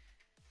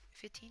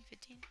 15.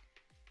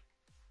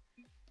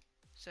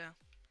 So,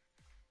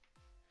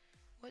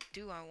 what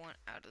do I want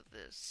out of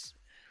this?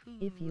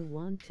 If you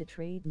want to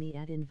trade me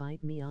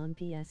invite me on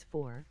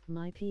Ps4.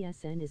 My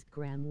PSN is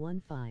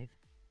gram15.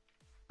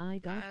 I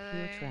got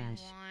pure trash.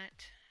 I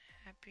want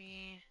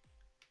happy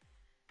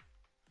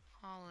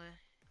holiday.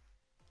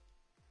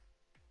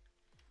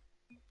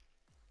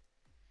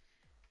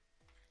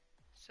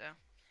 So.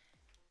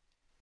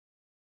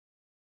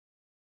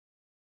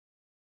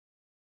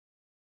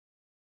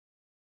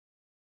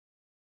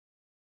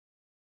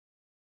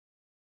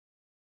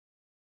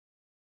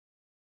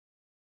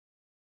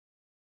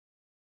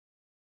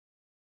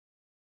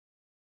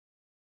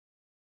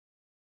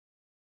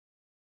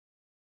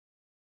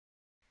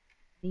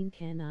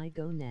 Can I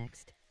go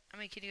next? I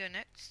mean, can you go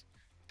next?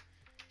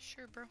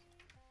 Sure, bro.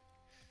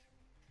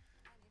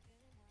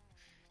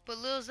 But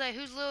Lil Zay,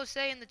 who's Lil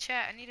Zay in the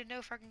chat? I need to know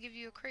if I can give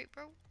you a crate,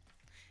 bro.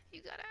 You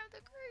gotta have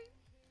the crate.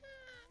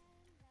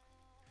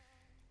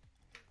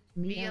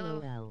 Me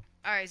LOL.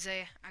 Alright,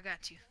 Zay, I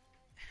got you.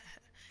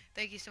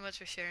 Thank you so much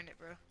for sharing it,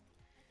 bro.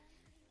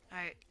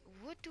 Alright,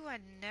 what do I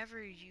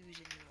never use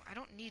anymore? I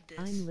don't need this.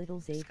 I'm Little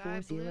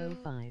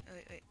Zay405.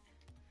 Wait.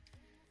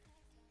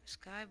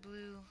 Sky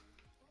blue.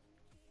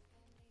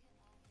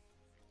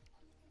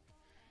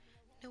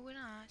 No, we're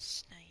not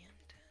stand.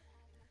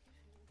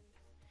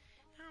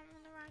 I'm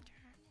on the right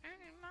track.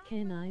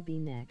 Can I be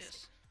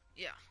next? Yes.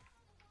 Yeah.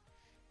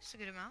 It's a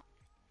good amount.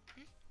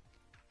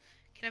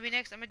 Can I be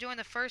next? I'm gonna join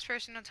the first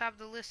person on top of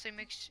the list, so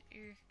make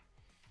sure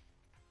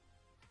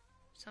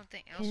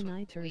something else. Can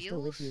I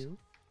turstle with you?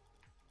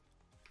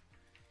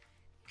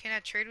 Can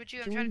I trade with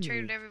you? I'm trying to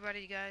trade with everybody,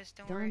 you guys.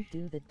 Don't worry.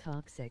 Don't do the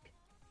toxic.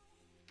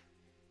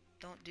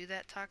 Don't do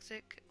that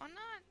toxic. Why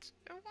not?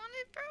 I want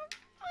it, bro.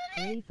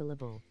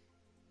 Refillable.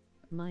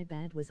 My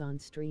bad, was on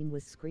stream,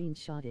 was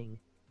screenshotting.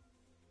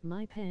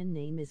 My pen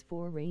name is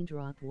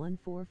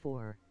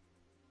 4Raindrop144.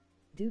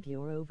 Dude,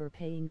 you're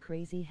overpaying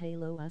crazy.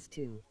 Halo us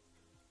too.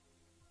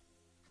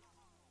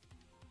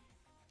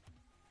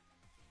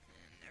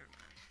 Never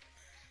mind.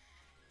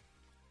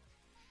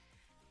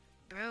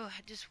 Bro,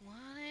 I just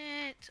want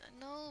it. I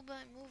know, but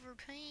I'm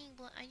overpaying,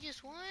 but I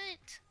just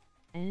want.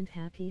 And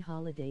happy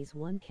holidays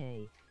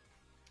 1K.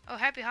 Oh,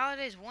 happy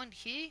holidays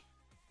 1K?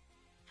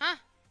 Huh?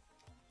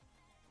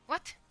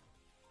 What?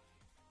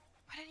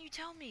 Why didn't you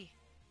tell me?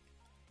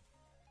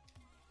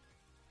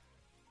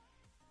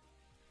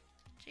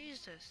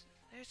 Jesus,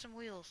 there's some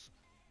wheels.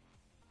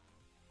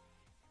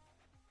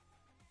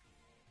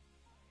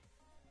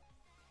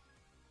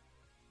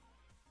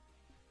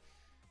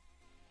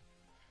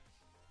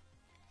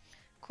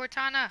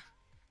 Cortana.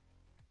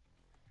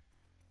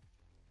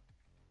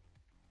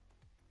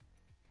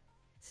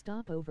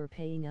 Stop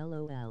overpaying,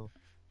 LOL.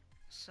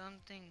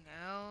 Something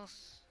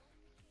else.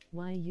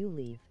 Why you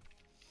leave?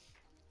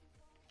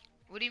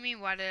 What do you mean,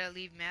 why did I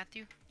leave,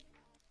 Matthew?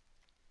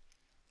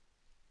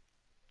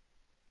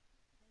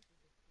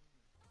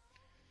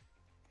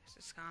 It's a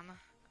scammer.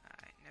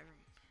 Alright, never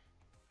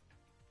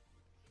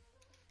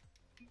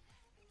mind.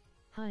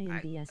 Hi,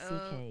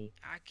 NBSCK.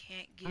 I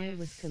can't give I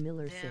was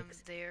Camiller them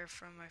 6. there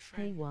from my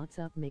friend. Hey, what's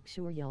up? Make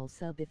sure y'all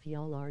sub if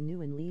y'all are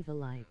new and leave a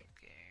like.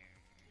 Okay.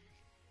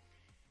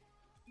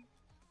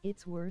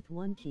 It's worth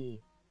 1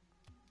 key.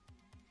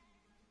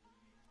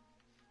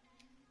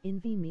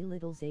 Envy me,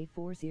 Little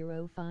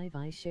Zay405.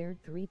 I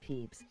shared 3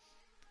 peeps.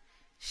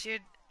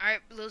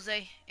 Alright, Lil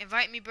Zay.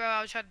 Invite me, bro.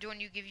 I'll try to join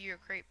you, give you a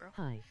crate, bro.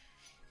 Hi.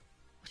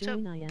 What's up?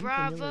 I am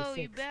Bravo,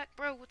 you back,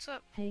 bro? What's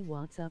up? Hey,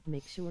 what's up?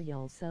 Make sure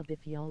y'all sub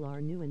if y'all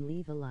are new and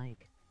leave a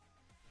like.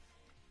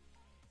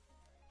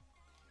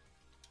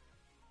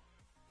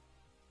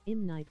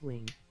 I'm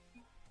Nightwing.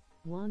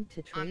 Want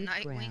to trade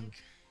I'm Graham? Nightwing.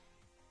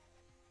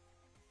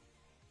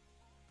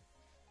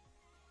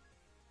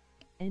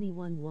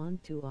 Anyone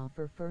want to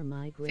offer for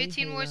my gray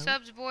 15 halo? more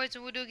subs, boys,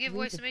 and we'll do a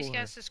giveaway. So make sure you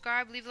guys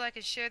subscribe, leave a like,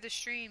 and share the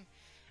stream.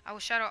 I will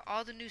shout out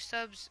all the new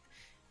subs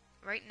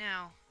right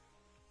now.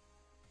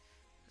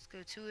 Let's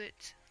go to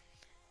it.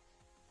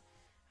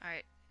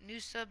 Alright,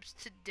 new subs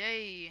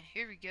today.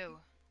 Here we go.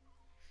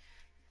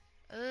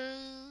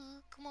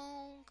 Come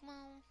on, come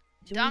on.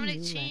 Join Dominic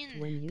you Chin,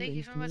 when you thank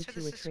you so much for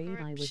the to a trade.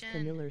 I was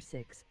Camiller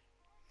 6.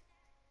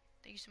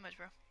 Thank you so much,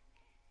 bro.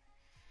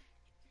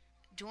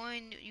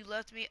 Join, you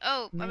left me.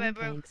 Oh, my Man,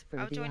 bad, bro. thanks for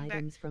the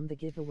items from the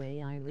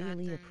giveaway. I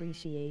really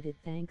appreciate it.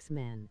 Thanks,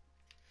 man.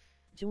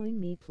 Join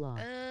me, Claw.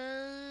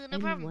 No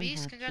problem,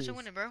 Beast. Congrats on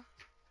winning, bro.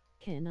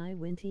 Can I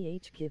win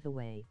TH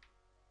giveaway?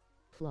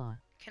 Claw.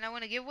 Can I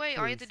win a giveaway?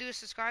 All you have to do is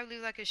subscribe,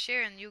 leave a like, and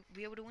share, and you'll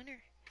be able to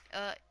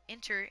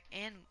enter,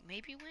 and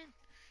maybe win.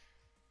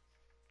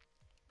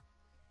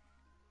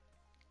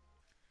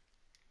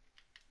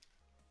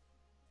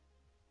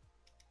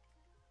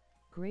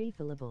 Gray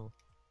fillable.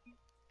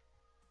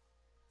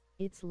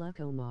 It's Luck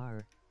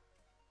Omar.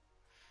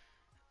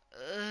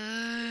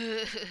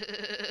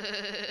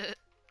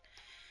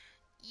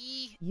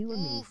 You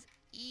amaze.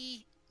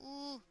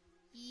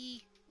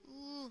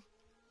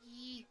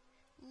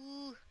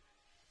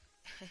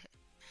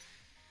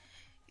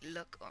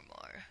 Luck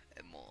Omar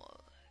and more.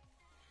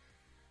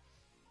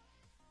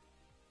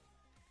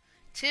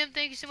 Tim,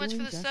 thank you so much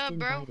for the sub,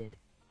 bro.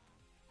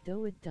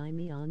 Do it, die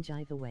me on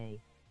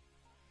giveaway.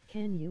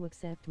 Can you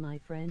accept my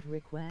friend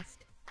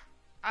request?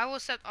 I will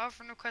accept all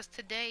friend requests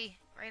today,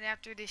 right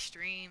after this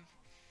stream.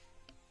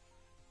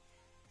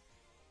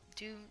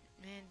 Do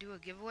a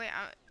giveaway?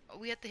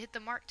 We have to hit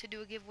the mark to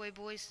do a giveaway,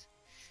 boys.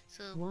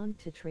 So want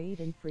to trade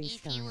and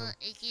freestyle? If you want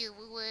a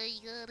giveaway,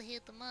 you gotta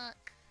hit the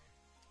mark.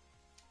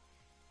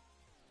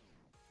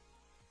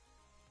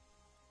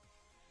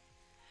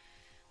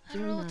 I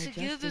don't know what to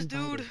give this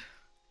dude.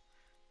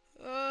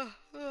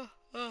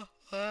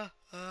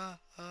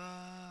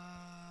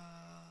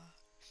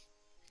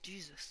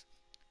 Jesus.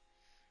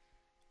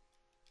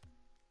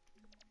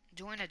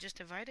 Join, I just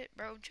invited,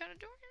 bro. I'm trying to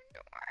join.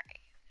 Don't worry.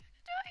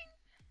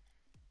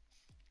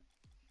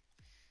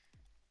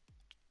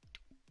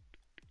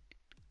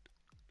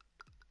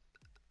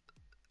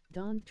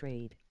 Don't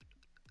trade.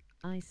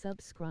 I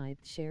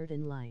subscribed, shared,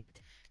 and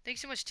liked.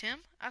 Thanks so much, Tim.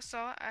 I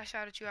saw it. I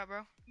shouted you out,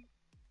 bro.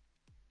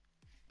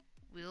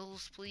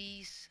 Wheels,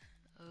 please.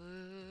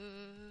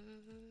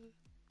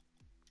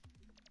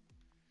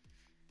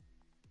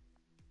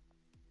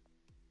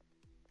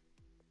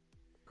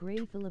 Gray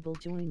fillable,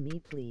 join me,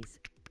 please.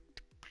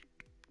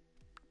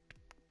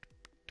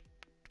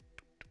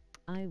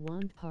 I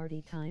want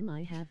party time.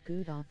 I have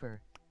good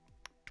offer.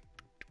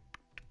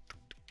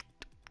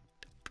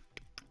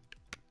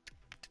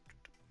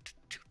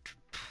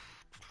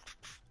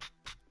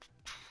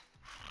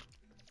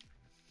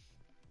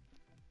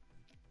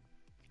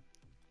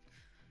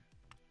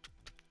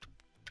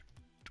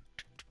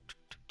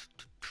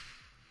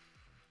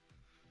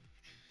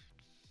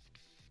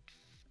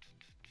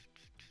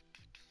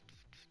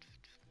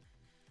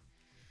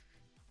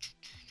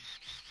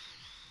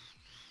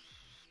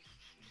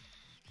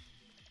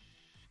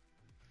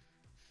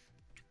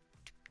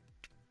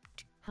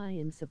 I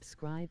am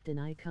subscribed and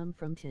I come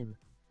from Tim.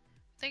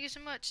 Thank you so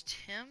much,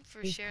 Tim,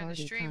 for it's sharing the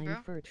stream,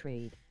 bro. For a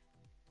trade.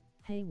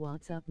 Hey,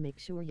 what's up? Make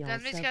sure y'all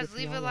guys,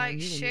 leave a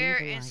like,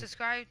 share, and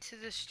subscribe to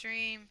the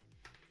stream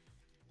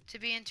to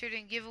be entered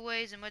in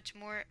giveaways and much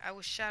more. I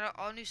will shout out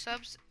all new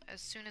subs as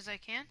soon as I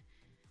can.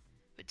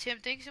 But Tim,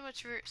 thank you so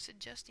much for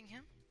suggesting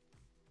him.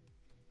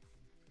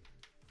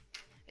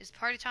 It's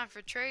party time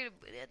for trade,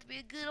 but it had to be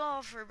a good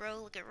offer,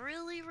 bro. Look at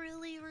really,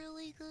 really,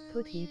 really good.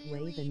 Put heat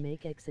wave and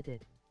make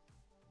exited.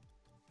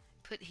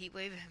 Put heat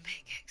wave and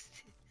make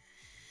exited.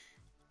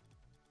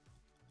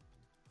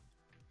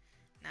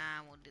 Nah,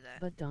 I won't do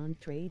that. But don't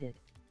trade it.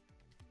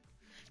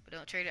 But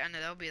don't trade it. I know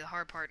that would be the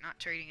hard part, not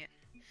trading it.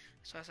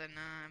 So I said,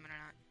 nah, I'm gonna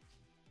not.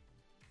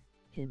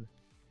 Him.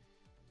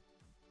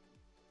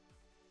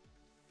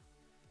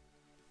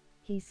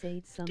 He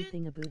said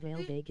something about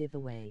LB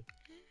giveaway.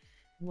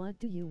 What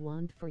do you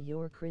want for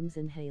your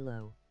Crimson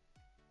Halo?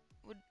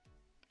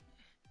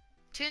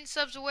 10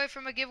 subs away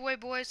from a giveaway,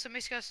 boys. So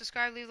make sure you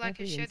subscribe, leave a like,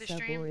 and share the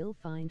stream. Or he'll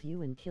find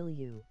you and kill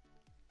you.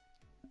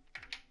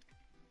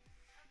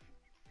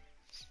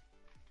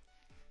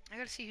 I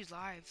gotta see who's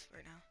live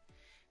right now.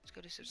 Let's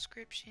go to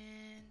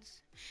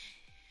subscriptions.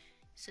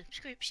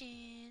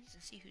 Subscriptions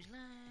and see who's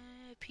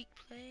live. Peak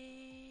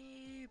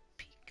play.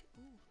 Peak.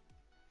 Ooh.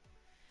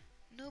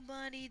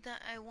 Nobody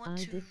that I want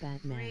to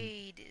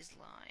raid is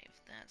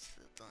live. That's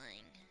the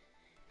thing.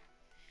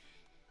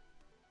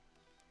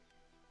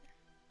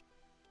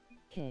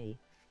 Okay.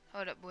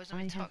 Hold up, boys.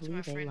 Let me talk to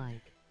my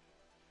friend.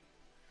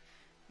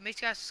 Make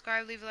sure you guys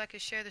subscribe, leave a like,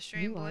 and share the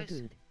stream, boys.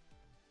 Good.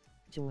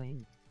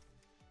 Join.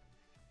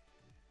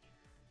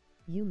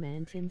 You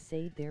man, Tim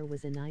said there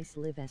was a nice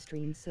live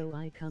stream, so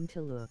I come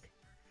to look.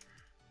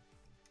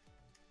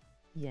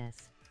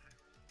 Yes.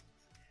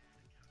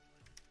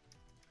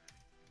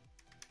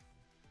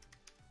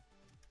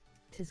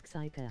 tisk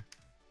psyka.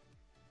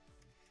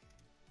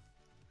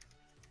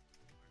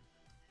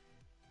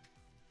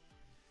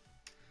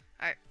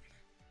 Alright.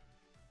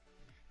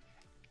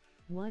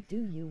 What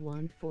do you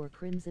want for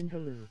Crimson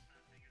Haloo?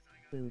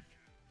 Oof.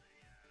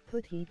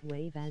 Put heat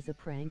wave as a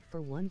prank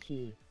for 1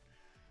 key.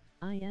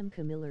 I am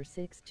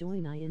Camiller6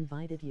 join I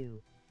invited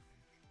you.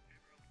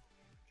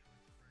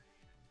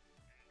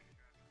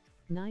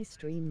 Nice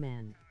stream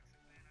man.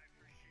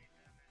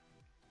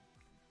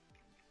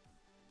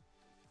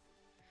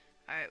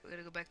 Alright, we're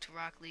gonna go back to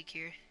Rock League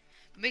here.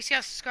 But make sure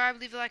y'all subscribe,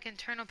 leave a like, and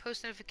turn on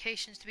post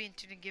notifications to be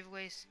entered in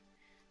giveaways.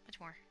 Much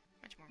more.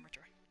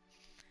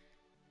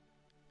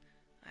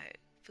 Alright,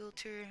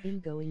 filter. I'm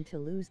going to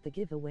lose the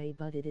giveaway,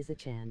 but it is a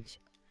chance.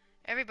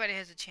 Everybody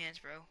has a chance,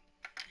 bro.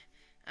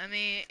 I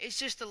mean, it's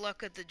just the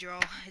luck of the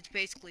draw. It's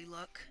basically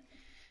luck.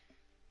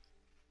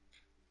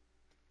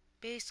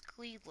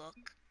 Basically luck.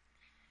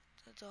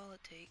 That's all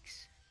it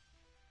takes.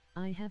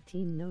 I have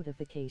team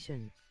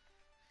notification.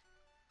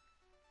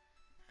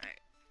 Alright,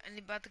 I'm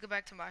about to go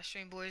back to my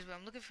stream, boys, but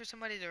I'm looking for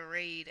somebody to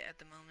raid at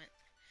the moment.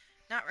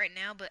 Not right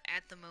now, but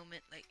at the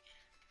moment, like...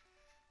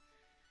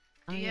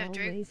 I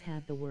always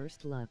have the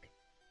worst luck.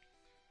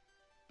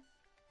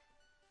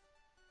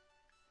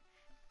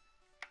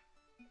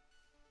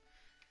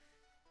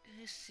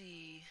 Let's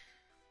see.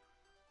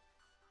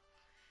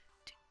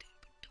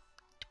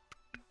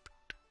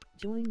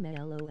 Join me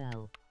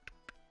LOL.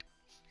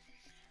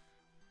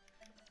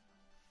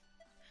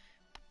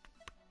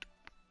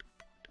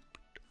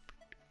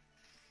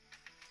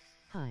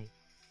 Hi.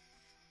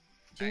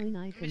 Join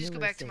I Let me just go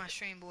back to my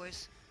stream,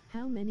 boys.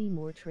 How many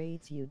more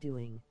trades you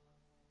doing?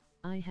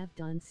 I have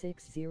done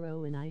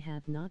 6-0 and I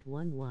have not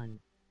won 1.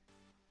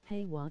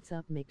 Hey, what's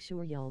up? Make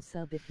sure y'all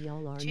sub if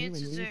y'all are new and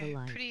leave a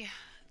like. Pretty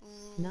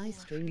nice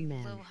stream,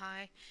 man. Low,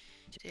 high.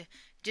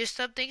 Just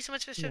sub. Thanks so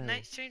much for the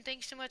nice stream.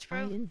 Thanks so much, bro.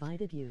 I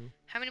invited you.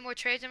 How many more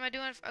trades am I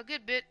doing? A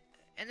good bit.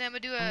 And then I'm gonna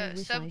do a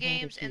sub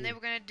games, and then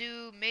we're gonna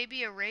do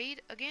maybe a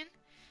raid again,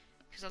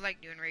 because I like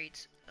doing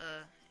raids,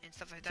 and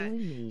stuff like that. Join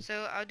me.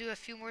 So I'll do a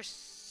few more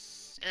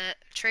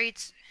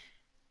trades.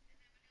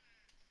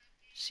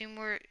 Few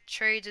more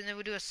trades, and then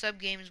we'll do a sub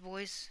games,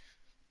 boys.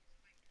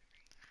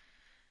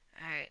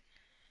 All right.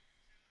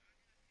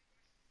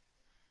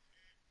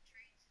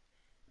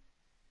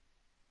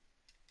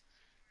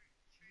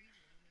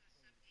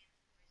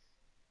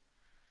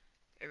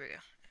 There we go.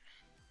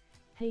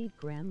 Hey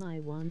Graham, I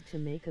want to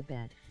make a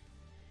bet.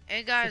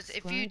 And guys,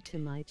 if I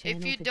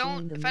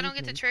don't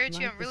get to trade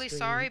with you, I'm really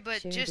sorry,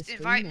 but just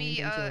invite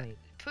me,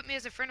 put me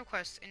as a friend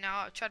request, and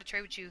I'll try to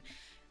trade with you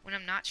when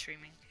I'm not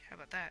streaming. How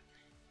about that?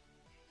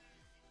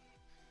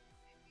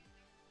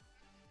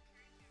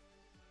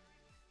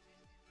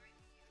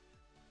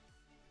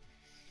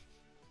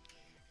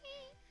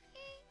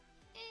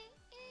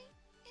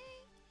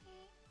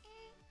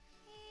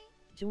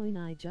 Join,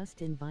 I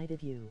just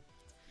invited you.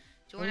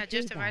 Join, I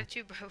just invited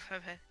you, bro.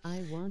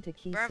 I want a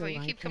key Bravo, so you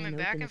keep I can coming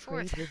back and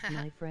forth. with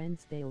my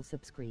friends, they'll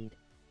subscribe.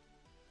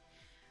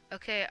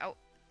 Okay,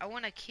 I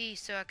want a key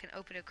so I can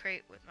open a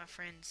crate with my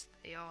friends.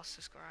 They all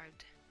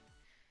subscribed.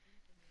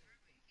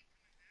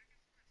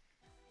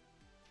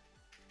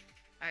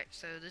 Alright,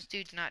 so this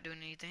dude's not doing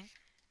anything.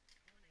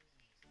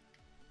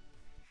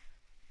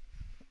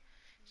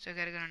 So I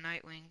gotta go to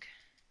Nightwing.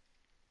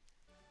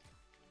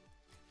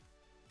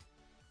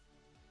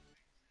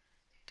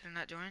 Did I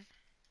not join?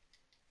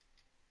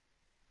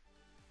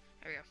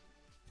 There we go.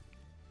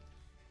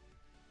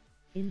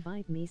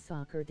 Invite me,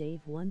 Soccer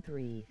Dave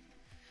 13.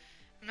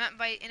 I'm not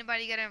invite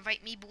anybody. You gotta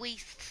invite me,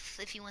 boys,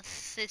 if you want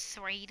this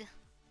raid.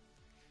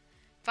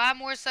 5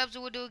 more subs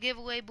and we'll do a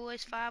giveaway,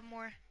 boys. 5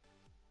 more.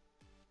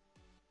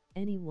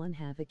 Anyone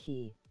have a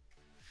key?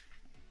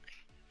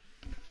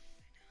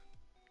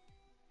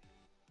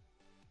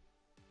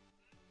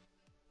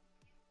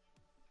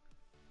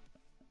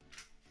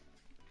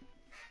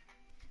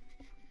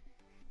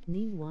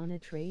 Need wanna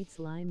trade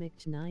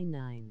Slimich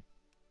 99.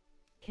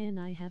 Can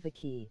I have a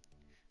key?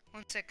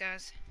 One sec,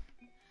 guys.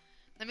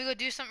 Let me go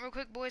do something real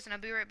quick, boys, and I'll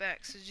be right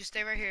back. So just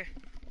stay right here.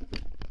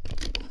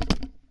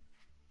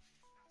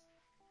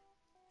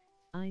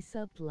 I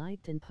subbed,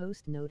 liked, and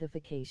post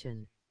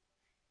notification.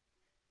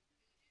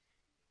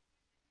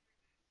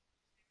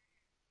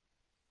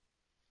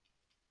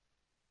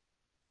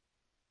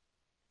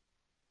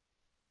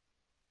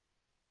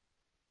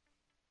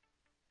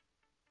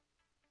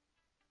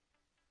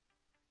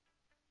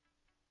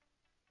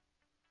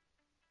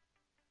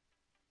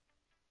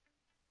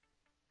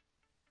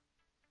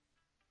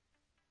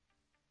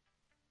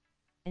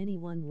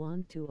 Anyone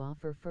want to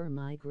offer for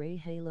my gray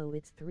halo?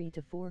 It's 3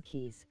 to 4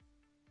 keys.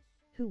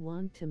 Who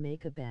want to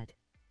make a bet?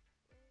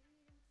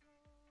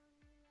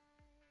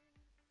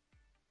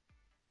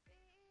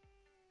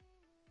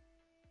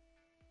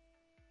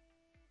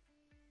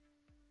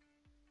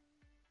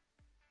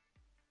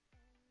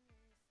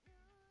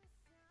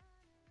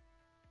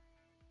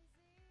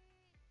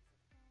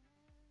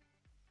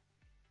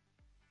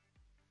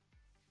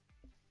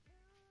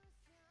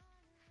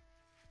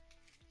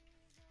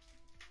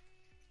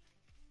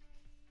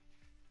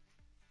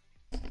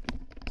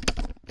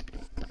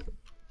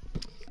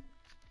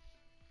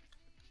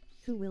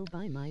 Who will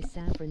buy my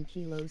saffron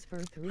kilos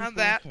for 3 I'm 4K?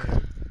 back.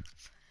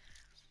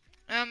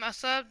 I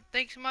sub.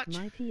 Thanks so much.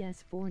 My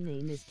PS4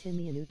 name is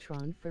Timmy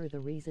Neutron. For the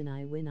reason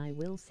I win, I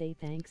will say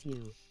thanks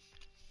you.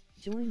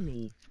 Join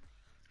me.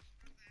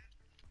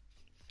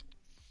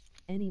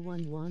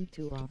 Anyone want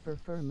to offer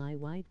for my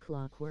white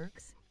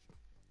clockworks?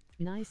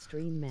 Nice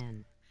stream,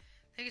 man.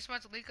 Thank you so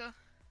much, Liko.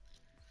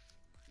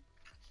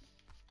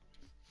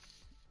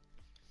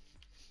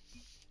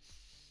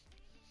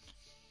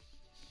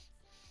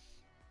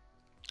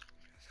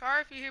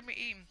 Sorry if you hear me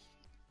eating.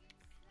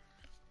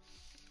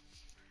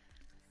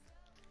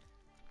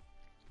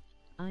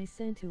 I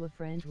sent to a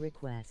friend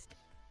request.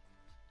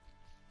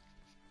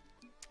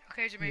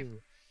 Okay, Jimmy.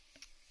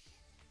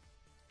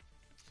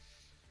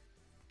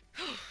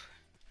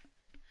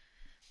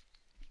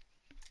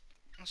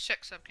 Let's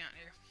check sub count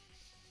here.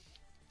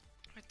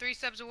 We're 3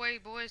 subs away,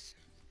 boys.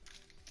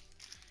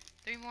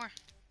 3 more.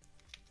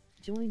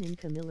 Join in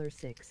Camiller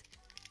 6.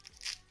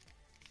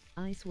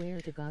 I swear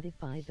to God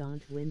if I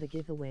don't win the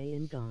giveaway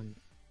and gone.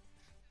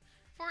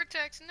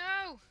 Vortex,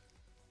 no!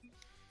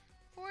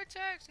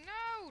 Vortex,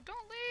 no!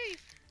 Don't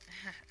leave!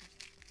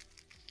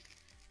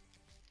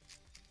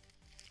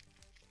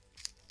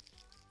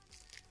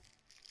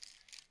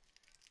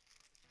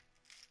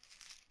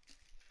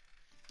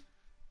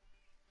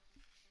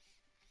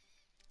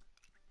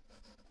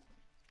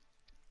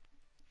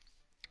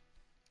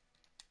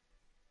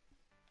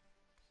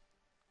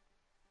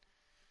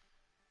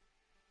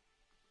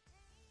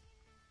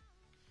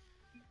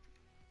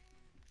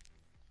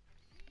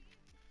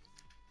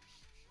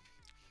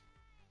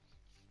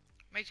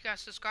 Make sure you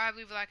guys subscribe,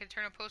 leave a like, and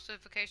turn on post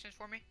notifications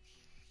for me.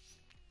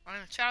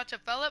 Shout out to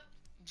Philip,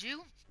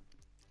 Jew,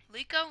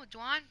 Liko,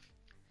 Juan.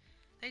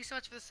 Thank you so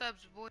much for the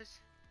subs, boys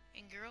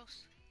and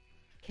girls.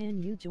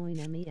 Can you join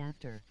me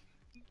after?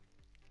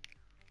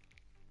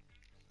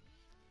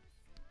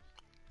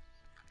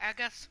 I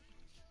guess.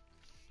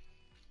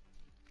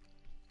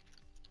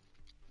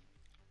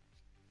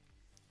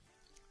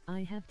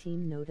 I have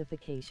team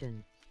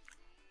notification.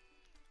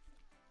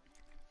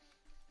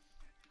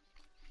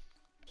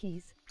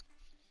 Keys.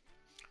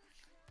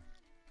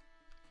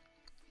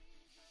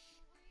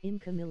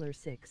 Imca Miller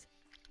 6.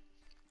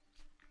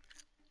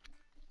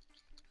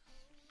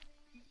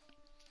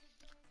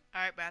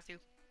 Alright, Matthew.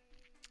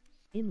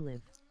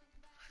 Imlive.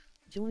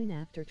 Join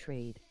after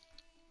trade.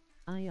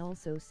 I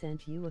also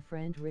sent you a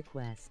friend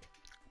request.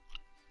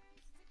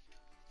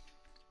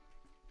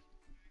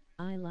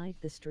 I like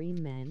the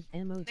stream, man.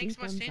 Emoji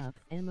thumbs up.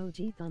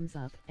 Emoji thumbs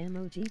up.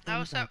 Emoji thumbs up. I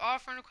will set all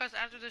friend requests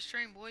after the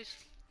stream, boys.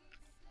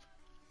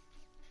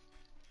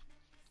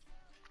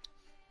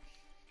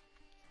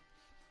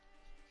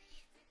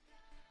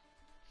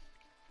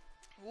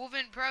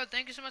 Wolven Pro,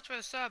 thank you so much for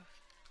the sub.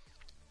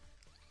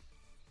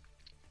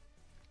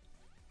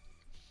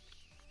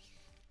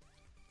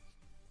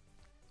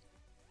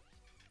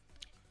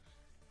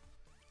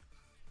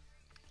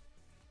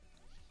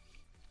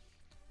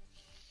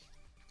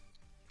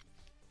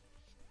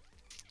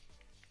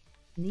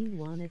 Need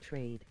wanna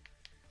trade.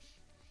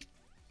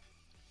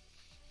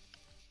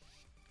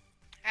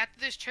 After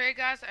this trade,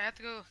 guys, I have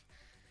to go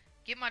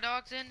get my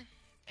dogs in,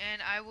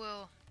 and I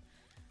will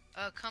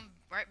come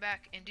right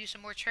back and do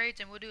some more trades,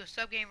 and we'll do a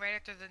sub game right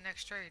after the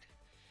next trade.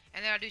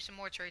 And then I'll do some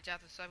more trades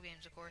after the sub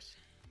games, of course.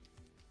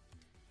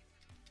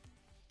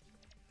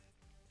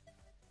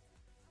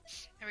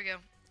 There we go.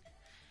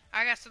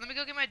 Alright, guys, so let me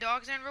go get my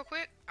dogs in real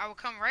quick. I will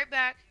come right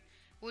back.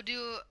 We'll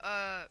do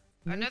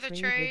another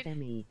trade.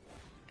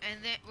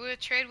 And then we'll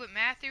trade with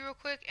Matthew real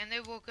quick, and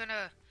then we're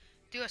gonna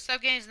do a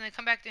sub games, and then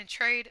come back and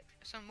trade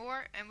some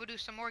more, and we'll do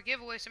some more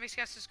giveaways. So make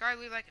sure you guys subscribe,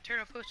 leave a like, and turn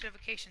on post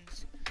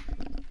notifications.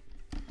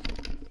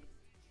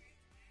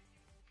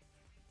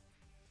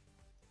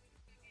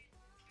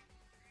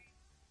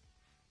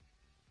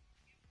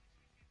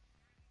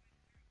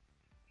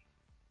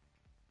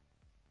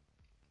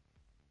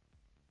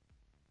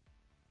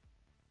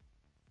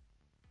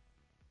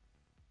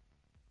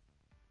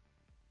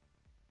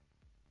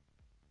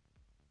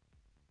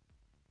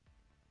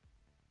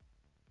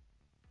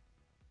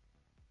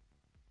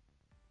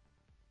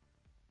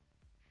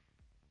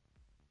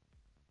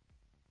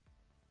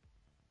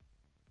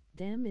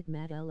 Damn it,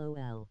 Matt,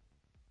 lol.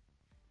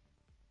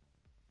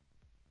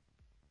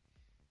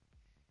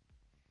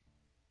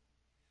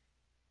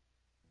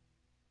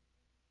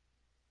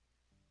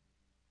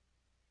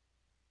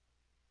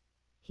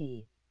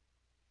 He.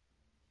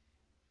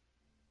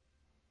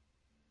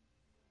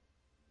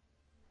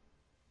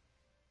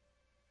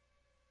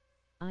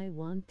 I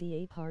want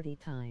the party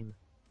time.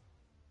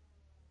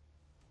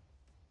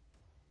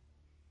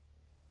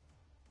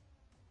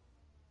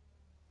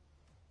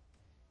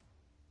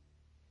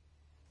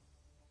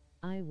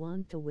 I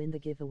want to win the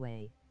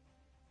giveaway.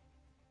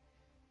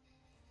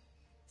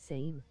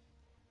 Same.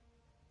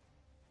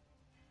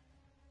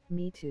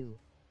 Me too.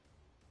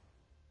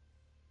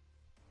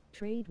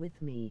 Trade with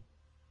me.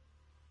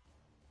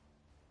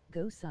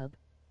 Go sub.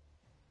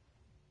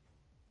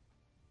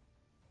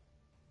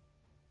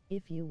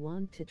 If you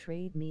want to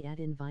trade me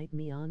invite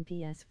me on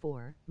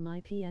PS4,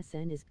 my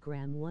PSN is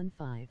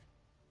gram15.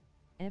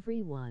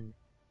 Everyone.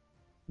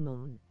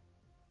 Moan.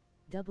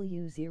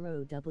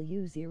 W0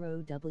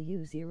 W0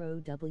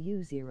 W0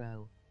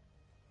 W0.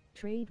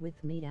 Trade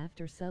with me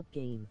after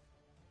sub-game.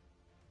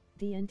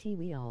 DNT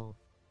we all.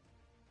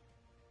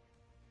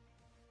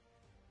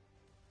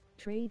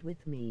 Trade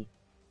with me.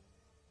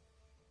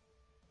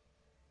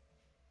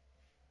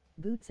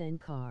 Boots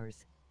and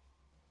cars.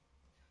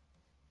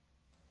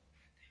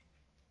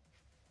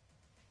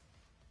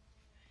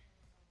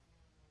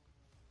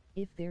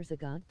 If there's a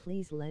god,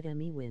 please let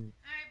me win.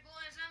 Alright,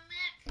 boys, I'm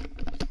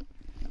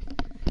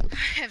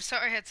Matt. I'm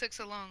sorry it took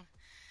so long.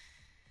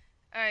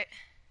 Alright.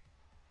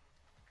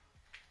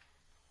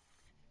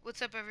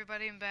 What's up,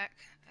 everybody? I'm back.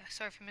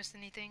 Sorry if I missed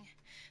anything.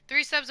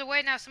 3 subs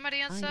away now.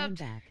 Somebody unsubbed. I am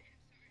back.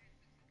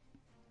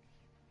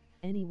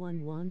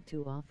 Anyone want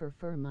to offer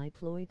for my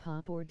ploy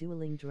pop or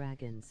dueling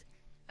dragons?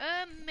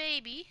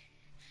 Maybe.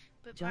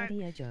 But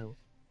Jody Joe.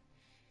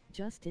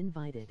 Just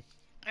invited.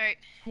 Alright,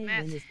 hey,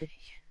 Matt.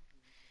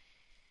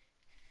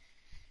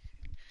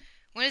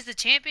 When is the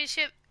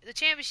championship? The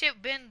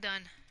championship been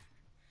done.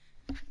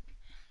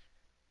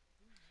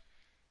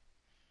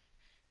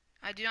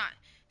 I do not.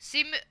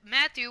 See,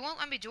 Matthew, won't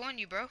let me join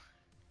you, bro.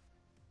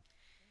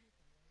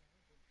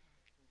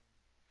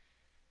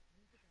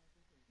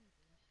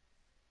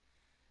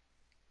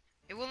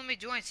 It won't let me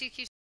join. See,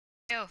 keeps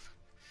health.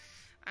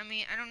 I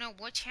mean, I don't know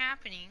what's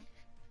happening,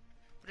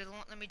 but it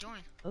won't let me join.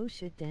 Oh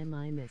shit, damn,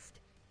 I missed.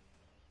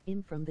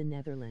 I'm from the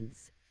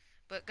Netherlands.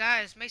 But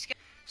guys,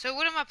 so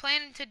what am I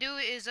planning to do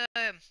is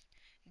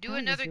do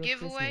another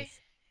giveaway.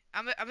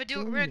 We're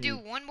gonna do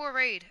one more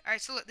raid. All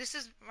right, so look, this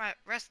is my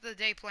rest of the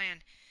day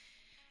plan.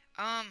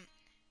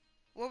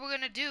 What we're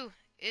gonna do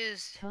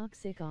is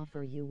toxic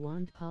offer. You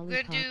want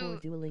polypop or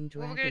dueling dragons?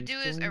 What we're gonna do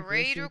is a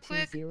raid real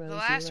quick. The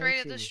last raid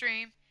of the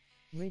stream.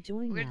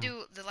 Rejoin we're gonna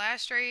do the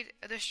last raid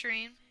of the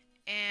stream,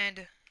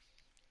 and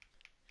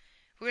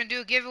we're gonna do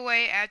a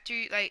giveaway after.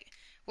 Like,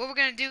 what we're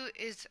gonna do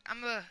is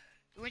we're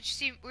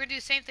gonna do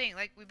the same thing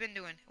like we've been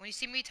doing. When you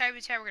see me type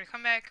in chat, we're gonna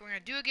come back. We're gonna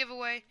do a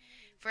giveaway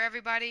for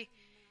everybody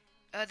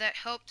that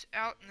helped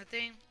out in the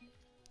thing,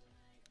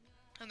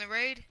 on the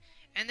raid,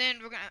 and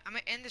then I'm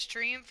gonna end the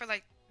stream for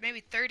like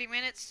maybe 30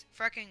 minutes,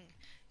 for I can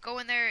go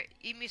in there,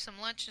 eat me some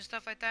lunch and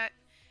stuff like that,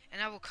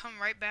 and I will come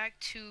right back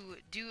to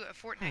do a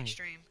Fortnite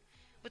stream.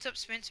 What's up,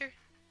 Spencer?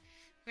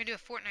 We're gonna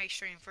do a Fortnite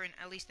stream for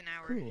at least an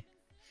hour. Cool.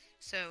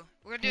 So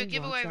we're gonna do a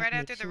giveaway right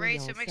after the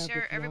raid. So make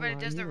sure everybody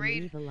does the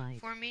raid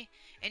for me.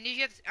 And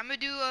I'm gonna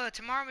do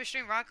tomorrow. I'm gonna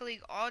stream Rocket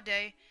League all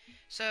day,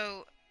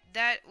 so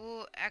that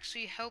will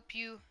actually help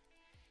you.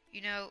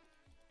 You know.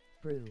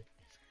 Brew.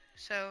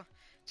 So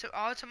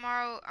all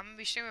tomorrow I'm gonna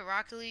be streaming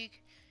Rocket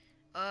League.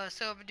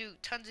 So I'm gonna do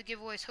tons of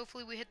giveaways.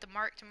 Hopefully we hit the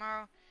mark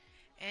tomorrow.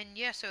 And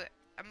yeah, so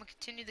I'm gonna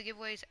continue the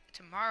giveaways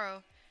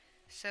tomorrow.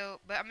 So,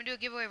 but I'm gonna do a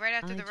giveaway right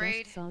after the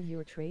raid. I just saw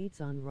your trades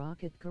on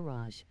Rocket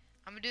Garage.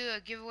 I'm gonna do a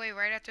giveaway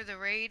right after the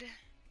raid.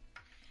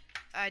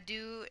 I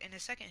do in a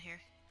second here,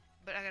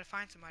 but I gotta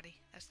find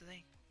somebody. That's the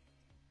thing.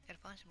 Gotta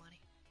find somebody.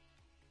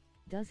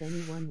 Does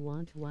anyone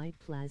want white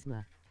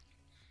plasma?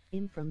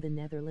 I'm from the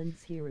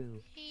Netherlands,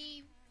 Hero.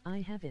 Hey. I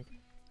have it.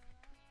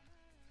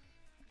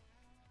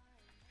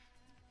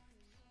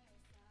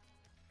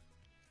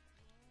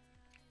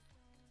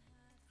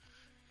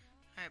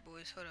 Alright,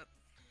 boys, hold up.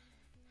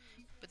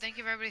 But thank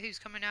you for everybody who's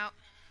coming out.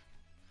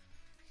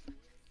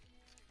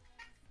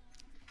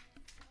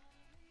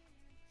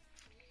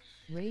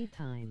 Raid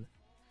time.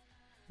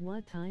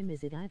 What time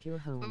is it at your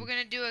home? But we're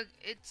gonna do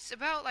it's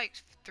about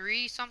like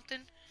 3 something,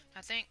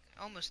 I think,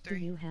 almost 3.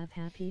 Do you have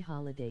happy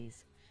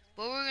holidays?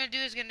 What we're gonna do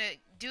is gonna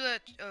do a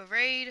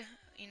raid,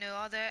 you know,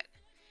 all that.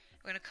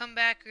 We're gonna come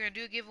back, we're gonna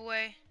do a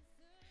giveaway.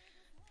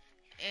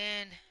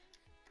 And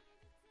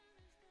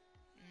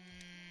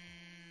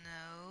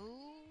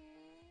no,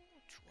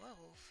 12.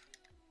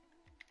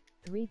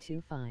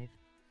 325.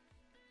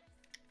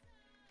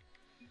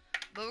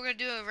 But we're gonna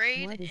do a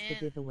raid. What is the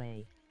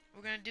giveaway?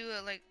 We're gonna do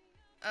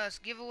a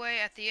giveaway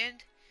at the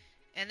end,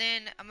 and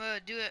then I'm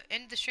gonna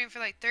end the stream for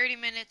like 30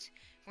 minutes.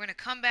 We're gonna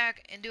come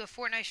back and do a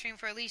Fortnite stream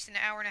for at least an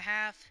hour and a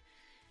half.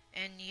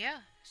 And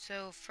yeah,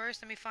 so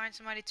first let me find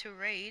somebody to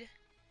raid.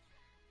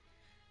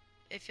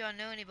 If y'all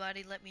know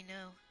anybody, let me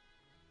know.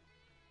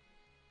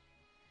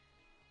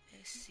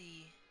 Let's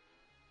see.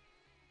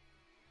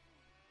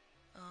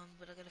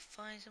 But I gotta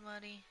find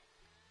somebody.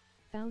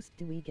 Faust,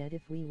 do we get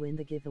if we win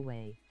the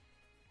giveaway?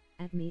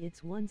 At me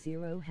it's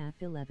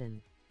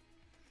 10/11.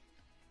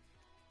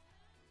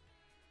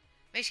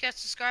 Make sure you guys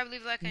subscribe,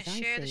 leave a like, and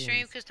share the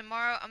stream, because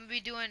tomorrow I'm gonna be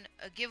doing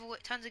a giveaway,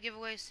 tons of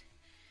giveaways.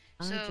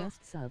 So I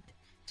just subbed.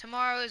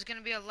 Tomorrow is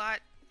gonna be a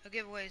lot of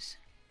giveaways.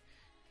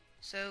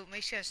 So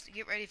make sure you guys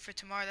get ready for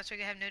tomorrow. That's why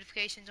you have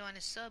notifications on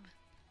his sub.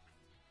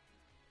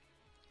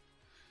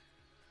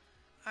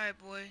 Alright,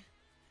 boy.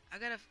 I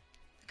gotta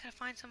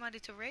find somebody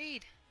to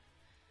raid.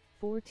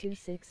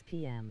 4:26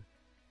 p.m.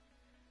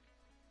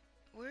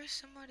 Where's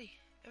somebody?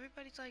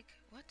 Everybody's like,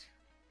 what?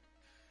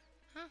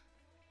 Huh?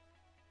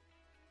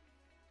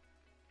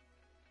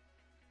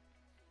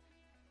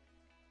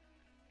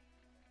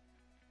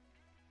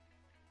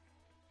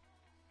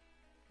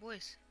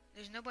 Boys,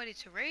 there's nobody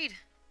to raid.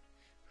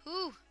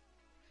 Who?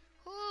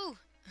 Who?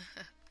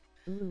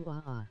 Ooh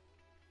ah ah.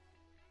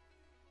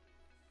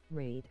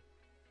 Raid.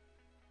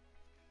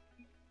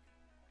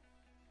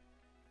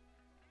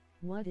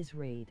 What is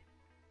raid?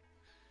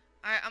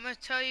 Alright, I'm gonna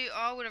tell you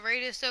all what a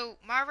raid is. So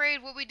my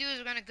raid, what we do is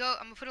we're gonna go.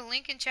 I'm gonna put a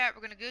link in chat.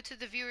 We're gonna go to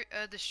the viewer,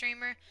 the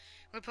streamer.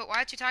 We're gonna put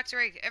Y2 Toxic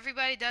Raid.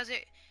 Everybody does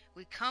it.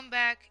 We come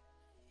back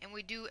and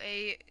we do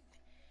a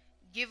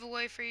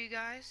giveaway for you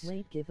guys.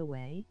 Wait,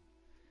 giveaway?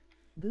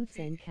 Boots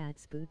and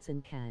cats, boots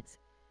and cats.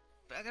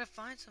 But I gotta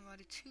find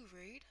somebody to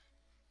raid.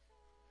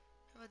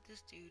 How about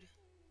this dude?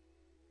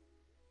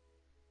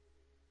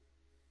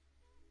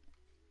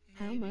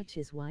 Maybe. How much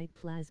is white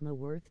plasma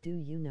worth, do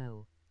you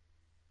know?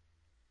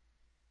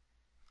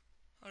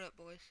 Hold up,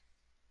 boys.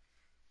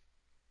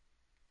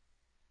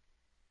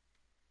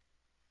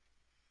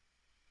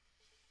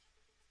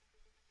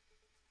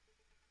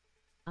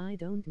 I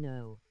don't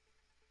know.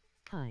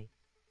 Hi.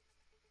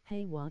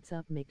 Hey, what's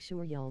up? Make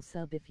sure y'all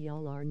sub if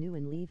y'all are new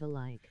and leave a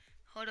like.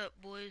 Hold up,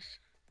 boys.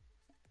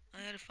 I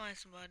gotta find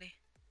somebody.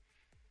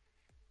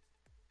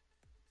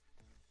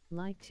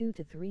 Like 2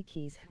 to 3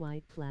 keys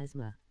white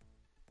plasma.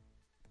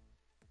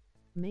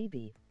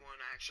 Maybe. One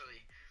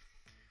actually.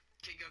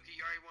 Kigoki,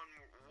 you already won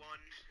one.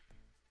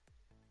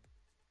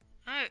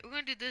 Alright, we're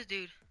gonna do this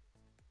dude.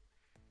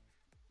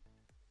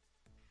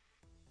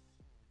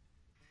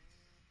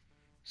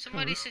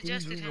 Somebody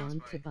suggested do you him.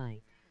 Want to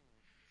buy?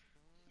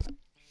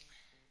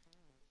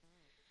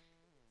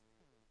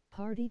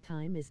 Party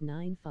time is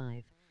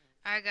 9:05.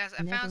 Alright guys,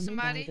 I Never found mind,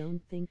 somebody. I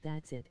don't think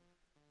that's it.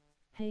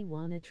 Hey,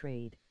 wanna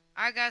trade?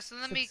 Alright guys, so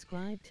let me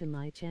subscribe to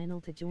my channel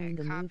to join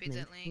the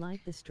movement,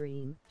 like the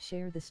stream,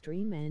 share the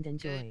stream and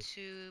enjoy.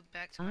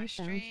 back to my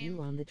stream. I found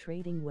you on the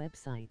trading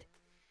website.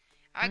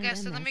 Alright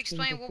guys, so let me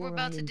explain what we're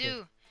about to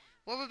do.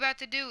 What we're about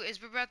to do is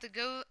we're about to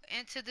go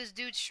into this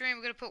dude's stream.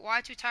 We're going to put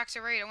Y2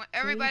 Toxic Raid. I want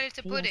everybody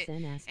to put it.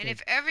 And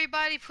if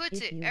everybody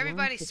puts it,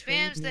 everybody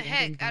spams the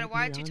heck out of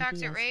Y2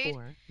 Toxic Raid.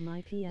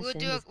 We'll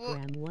do it.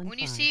 When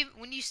you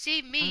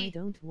see me, I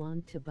don't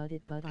want to but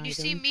it, but when I you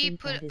see don't me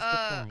think put that is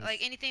the like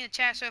anything in the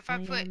chat, so if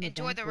I put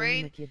enjoy the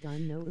raid,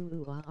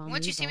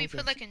 once you see me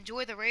put like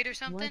enjoy the raid or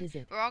something,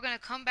 we're all going to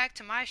come back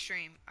to my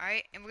stream,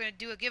 alright? And we're going to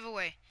do a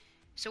giveaway.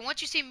 So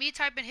once you see me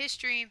type in his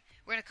stream,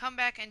 we're going to come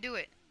back and do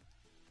it.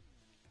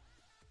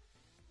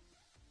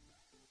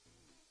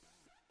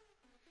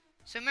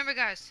 So remember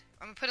guys,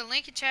 I'm going to put a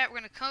link in chat. We're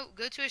going to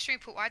go to a stream,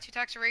 put Y2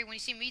 Toxic Raid. When you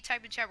see me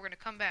type in chat, we're going to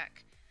come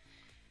back.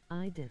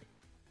 I did.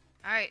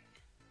 Alright.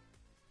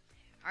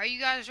 Are you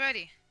guys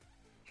ready?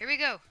 Here we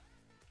go.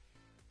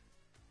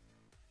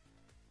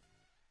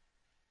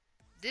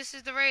 This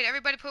is the raid.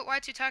 Everybody put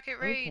Y2 Toxic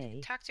Raid.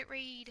 Okay. Toxic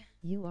Raid.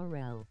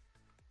 URL.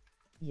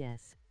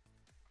 Yes.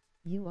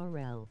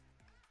 URL.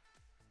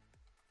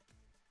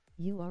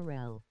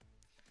 URL.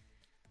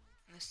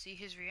 Let's see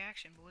his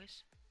reaction,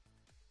 boys.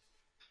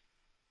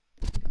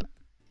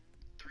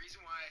 The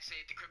reason why I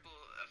say the cripple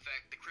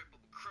effect, the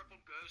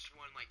crippled ghost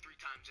won like 3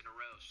 times in a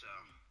row, so.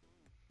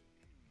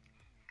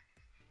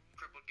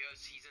 Crippled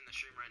ghost, he's in the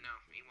stream right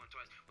now. He won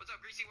twice. What's up,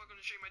 Greasy? Welcome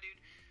to the stream, my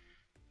dude.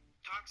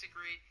 Toxic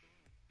Raid.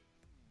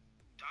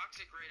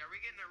 Toxic Raid. Are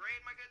we getting a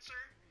raid, my good sir?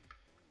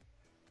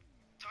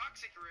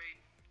 Toxic Raid.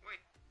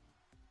 Wait.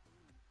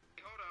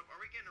 Hold up.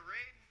 Are we getting a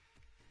raid?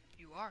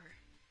 You are.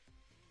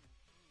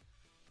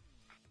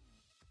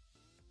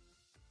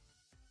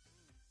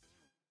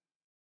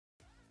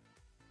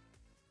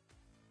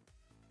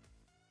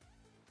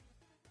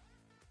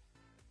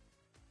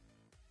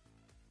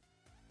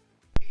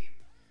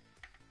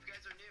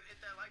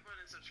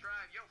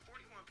 Subscribe. Yo,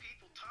 41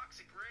 people,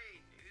 Toxic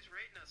Raid. Who's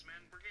raiding us, man?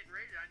 We're getting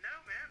raided. I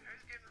know, man.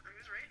 Who's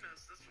raiding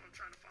us? That's what I'm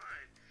trying to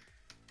find.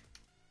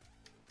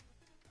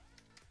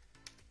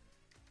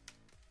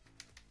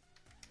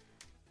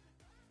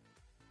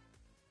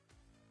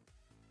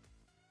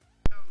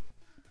 Yo,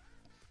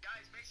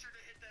 guys, make sure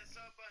to hit that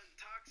sub button.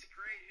 Toxic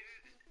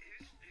Raid.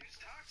 Who's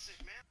toxic,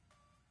 man?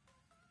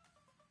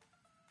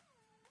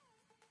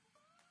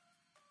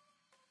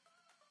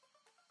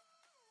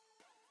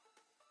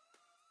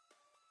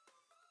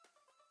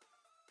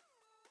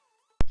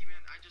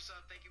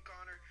 Thank you,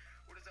 Connor.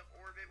 What is up,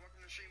 Orbit?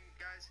 Welcome to the stream,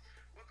 guys.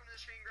 Welcome to the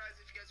stream, guys.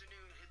 If you guys are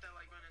new, hit that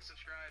like button and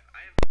subscribe.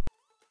 I am.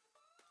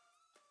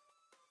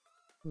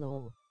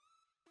 Lol.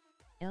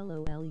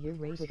 LOL, you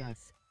rated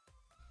us.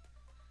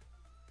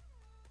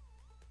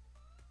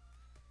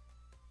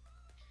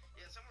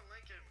 Yeah, someone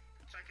link him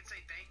so I can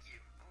say thank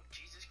you. Oh,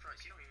 Jesus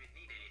Christ, you don't even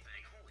need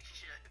anything. Holy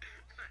shit.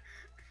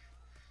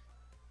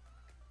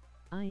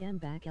 I am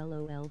back,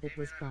 LOL, that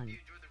was fun. You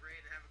enjoyed the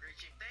raid and have a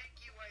great stream. Thank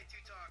you, Y2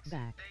 Talks.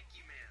 Back. Thank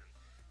you, man.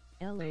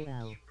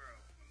 LOL.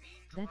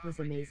 That was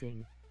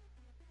amazing.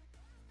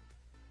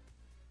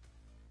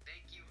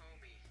 Thank you,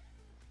 homie.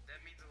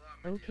 That means a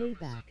lot, my Okay, dude.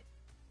 back.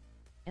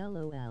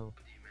 LOL.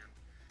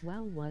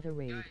 Wow, what a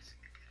raid. Guys,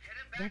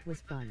 that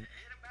was fun.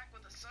 Hit him back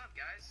with a sub,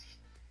 guys.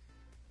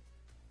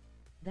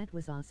 That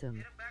was awesome.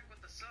 Hit him back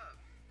with the sub.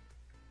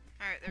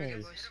 Alright, there we go,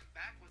 Hit boys. him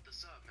back with the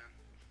sub, man.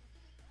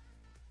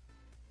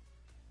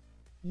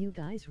 You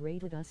guys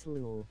rated us,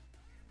 lol.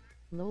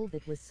 Lol,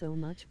 that was so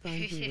much fun.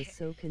 He was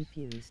so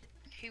confused.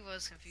 He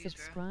was confused,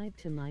 bro. Subscribe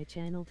to my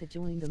channel to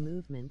join the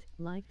movement,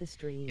 like the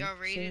stream, Y'all share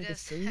rated the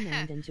us. stream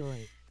and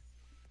enjoy.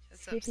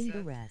 What's Skipping up, the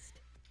Sub?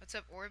 rest. What's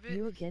up, Orbit?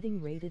 You're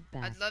getting raided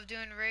back. I love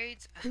doing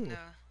raids. Cool. No.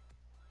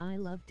 I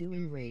love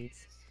doing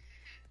raids.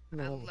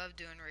 Lol. I love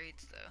doing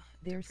raids though.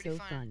 They're pretty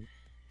so fun.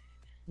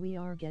 We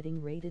are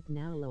getting raided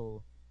now,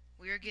 lol.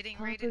 We are getting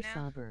Popper raided now.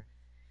 Sauber.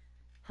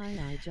 Hi,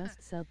 I just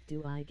subbed.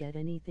 Do I get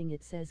anything?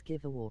 It says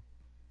giveaway.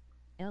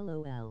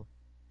 LOL.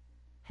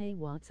 Hey,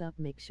 what's up?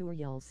 Make sure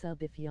y'all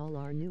sub if y'all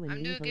are new and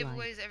I'm leave doing a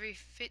giveaways like. every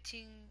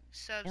 15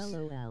 subs.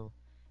 LOL.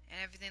 And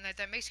everything like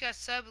that. Make sure you guys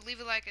sub, leave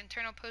a like,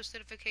 internal post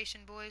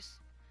notification, boys.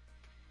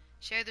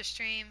 Share the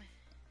stream.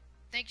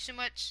 Thank you so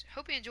much.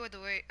 Hope you enjoyed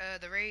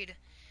the raid.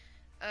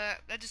 I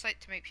just like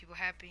to make people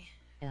happy.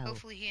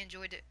 Hopefully he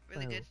enjoyed it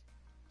really good.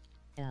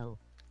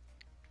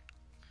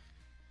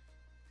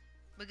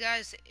 But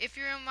guys, if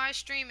you're on my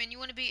stream and you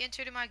want to be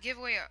entered in my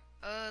giveaway,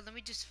 let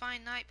me just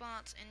find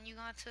Nightbots and you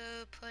got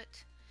to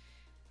put.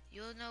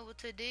 You'll know what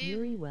to do.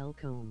 You're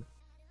welcome.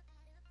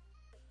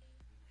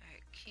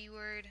 Alright,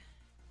 keyword.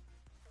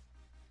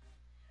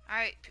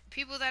 Alright,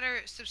 people that are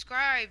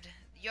subscribed,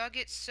 y'all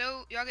get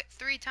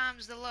 3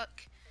 times the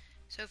luck.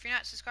 So if you're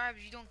not subscribed,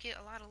 you don't get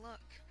a lot of luck.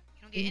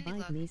 You don't get any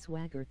luck. Me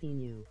swagger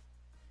you.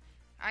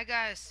 Alright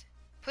guys,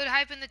 put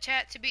hype in the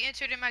chat to be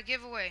entered in my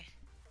giveaway.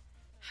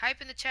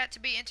 Hype in the chat to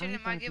be entered in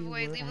my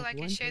giveaway. Leave a like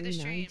and share the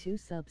stream. 2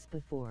 subs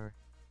before.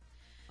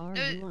 Are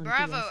no, you on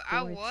bravo, PS4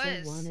 I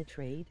was. So wanna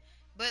trade?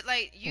 But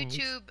like Thanks.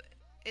 YouTube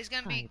is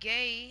gonna be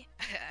gay,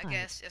 I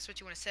guess that's what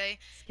you want to say.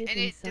 Skipping and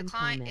it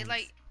declined. Comments. It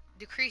like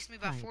decreased me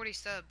by 40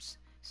 subs.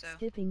 So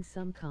skipping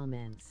some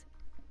comments.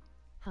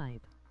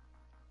 Hype.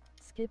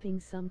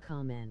 Skipping some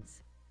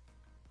comments.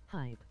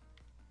 Hype.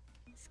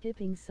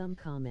 Skipping some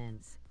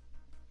comments.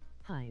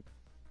 Hype.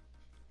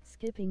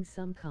 Skipping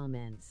some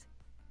comments.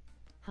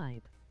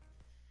 Hype.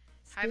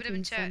 Hype it up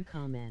in Skipping some chat.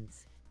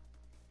 comments.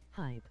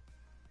 Hype.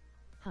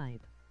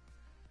 Hype.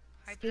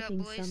 Hype it up,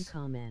 Skipping boys. some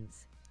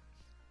comments.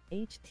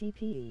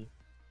 HTTP.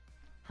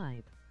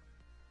 Hype.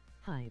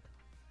 Hype.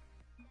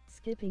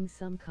 Skipping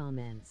some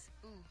comments.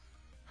 Ooh.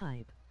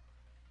 Hype.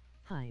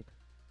 Hype.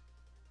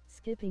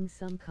 Skipping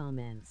some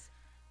comments.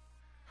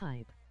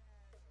 Hype.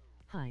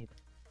 Hype.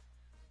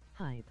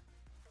 Hype.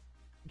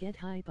 Get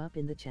hype up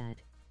in the chat.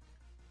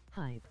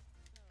 Hype.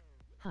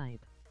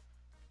 Hype.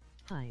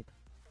 Hype.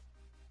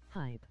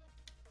 Hype.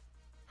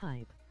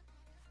 Hype.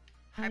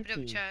 Hype it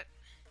up, chat.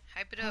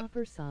 Hype it up.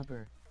 Popper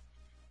Sauber.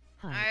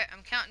 Hype. Alright,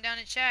 I'm counting down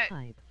in chat.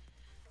 Hype.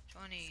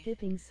 20.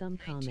 Skipping some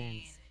 19,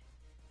 comments.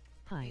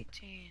 Hype.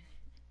 18.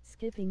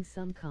 Skipping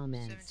some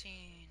comments.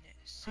 17.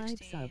 Hype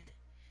 16. subbed.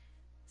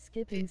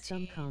 Skipping 15,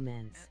 some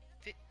comments.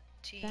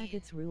 15.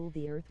 Faggots rule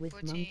the earth with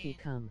 14, monkey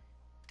cum.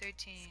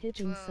 13.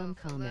 Skipping 12, some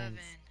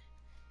comments.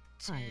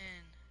 11, 10. Hype.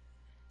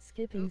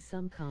 Skipping Oop.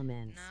 some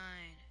comments.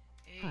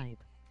 9. 8.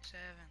 Hype.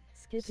 7.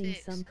 Skipping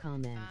 6, some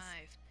comments.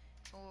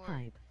 5. 4.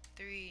 Hype.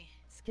 3.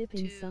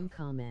 Skipping 2, some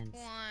comments.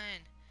 1.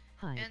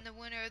 Hype. And the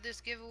winner of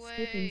this giveaway.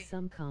 Skipping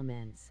some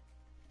comments.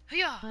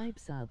 Hiya! Hype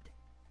subbed.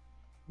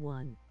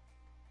 1.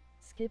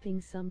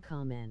 Skipping some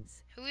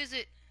comments. Who is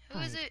it? Who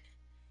Hype. is it?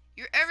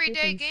 Your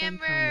everyday Skipping some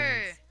gamer.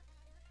 comments.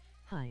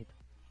 Hype.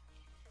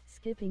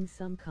 Skipping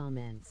some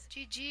comments.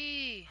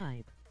 GG.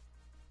 Hype.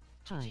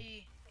 Hype.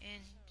 GG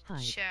in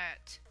Hype.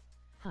 chat.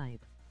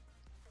 Hype.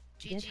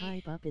 GG. Get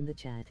hype up in the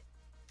chat.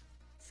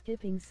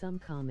 Skipping some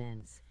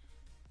comments.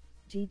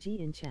 GG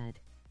in chat.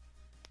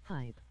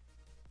 Hype.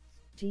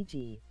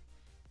 GG.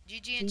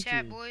 GG in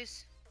chat,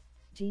 boys.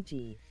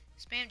 GG.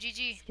 Spam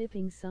GG.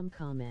 Skipping some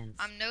comments.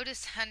 I'm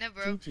noticed. I know,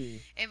 bro.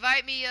 GG.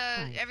 Invite me,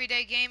 Hype.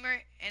 everyday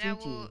gamer, and I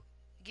GG. will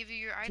give you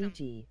your item.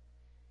 GG.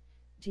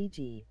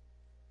 GG.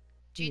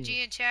 GG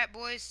New. in chat,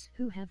 boys.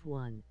 Who have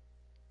won?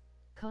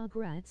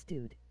 Congrats,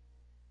 dude.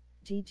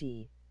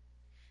 GG.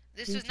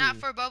 This GG. is not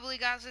for bubbly,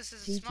 guys. This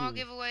is a small GG.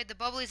 giveaway. The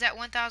bubbly's at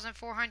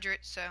 1,400,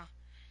 so.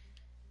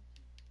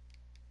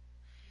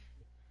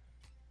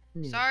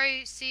 New.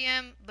 Sorry,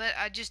 CM, but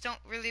I just don't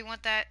really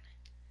want that.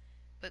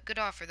 But good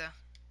offer, though.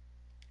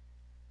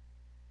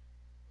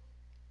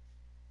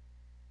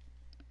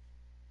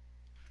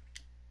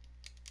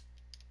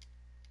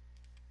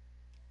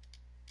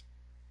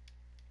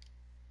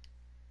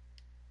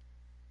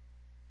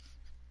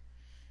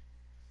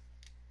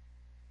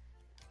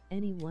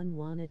 Anyone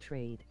wanna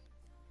trade?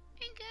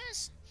 Hey,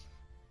 guys.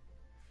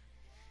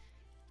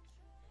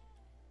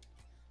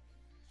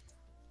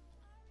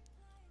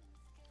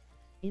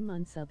 I'm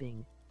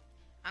unsubbing.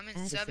 I'm in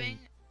Addison. subbing.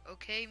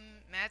 Okay,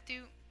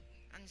 Matthew.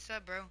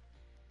 Unsub, bro.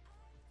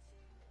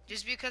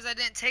 Just because I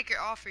didn't take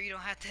your offer, you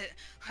don't have to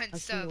A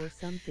unsub. or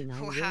something.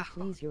 I Wow. will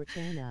please your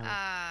channel.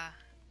 Alright.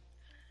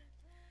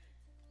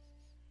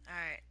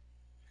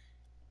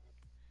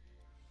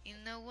 You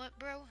know what,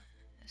 bro?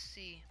 Let's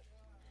see.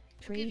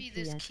 I'll Trade give you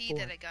this key PS4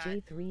 that I got.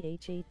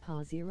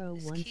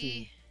 J3H8PA01Z This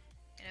key.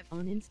 And if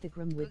on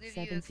Instagram with give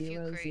you a few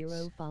 700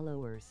 crates.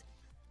 followers.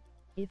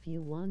 If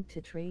you want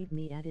to trade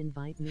me at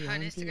invite me On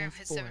on Instagram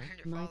has PS4.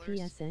 700 My followers.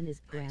 PSN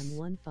is Nice.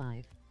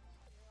 gram15.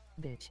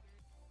 Bitch.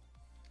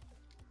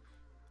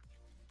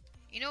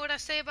 You know what I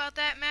say about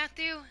that,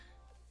 Matthew?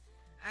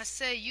 I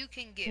say you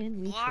can get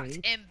Can we blocked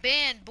trade? and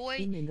banned, boy.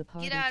 In the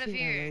party Get out of too,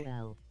 here.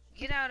 LOL.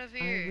 Get out of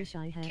here. I wish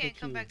I had Can't a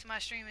come key. back to my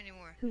stream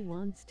anymore. Who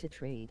wants to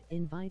trade?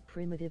 Invite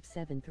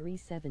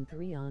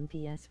Primitive7373 on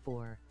PS4.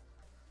 Here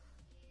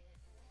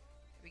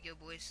we go,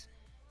 boys.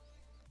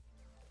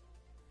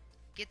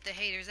 Get the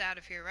haters out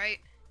of here, right?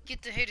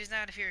 Get the haters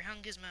out of here,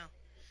 Hung Gizmo.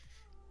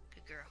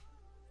 Good girl.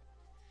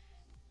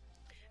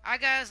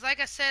 Alright, guys,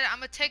 like I said, I'm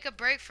going to take a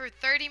break for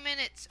 30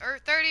 minutes, or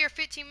 30 or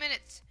 15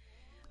 minutes.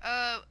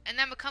 And then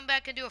I'm going to come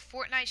back and do a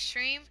Fortnite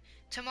stream.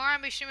 Tomorrow,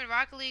 I'm going to be streaming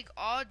Rocket League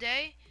all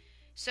day.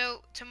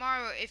 So,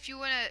 tomorrow, if you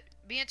want to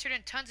be entered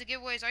in tons of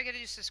giveaways, all you got to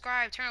do is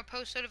subscribe, turn on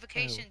post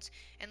notifications,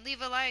 and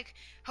leave a like.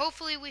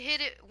 Hopefully, we hit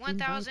it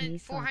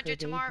 1,400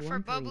 tomorrow for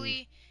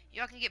Bubbly.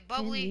 Y'all can get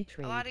Bubbly.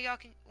 A lot of y'all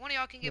can, one of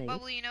y'all can get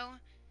Bubbly, you know.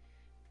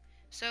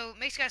 So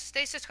make sure you guys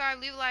stay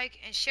subscribed, leave a like,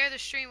 and share the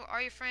stream with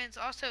all your friends.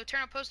 Also,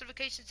 turn on post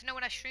notifications to know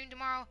when I stream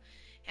tomorrow.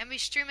 And I'll be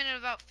streaming in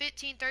about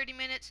 15-30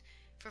 minutes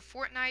for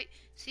Fortnite.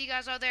 See you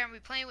guys all there. I'm going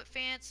to be playing with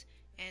fans.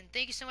 And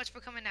thank you so much for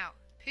coming out.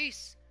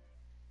 Peace.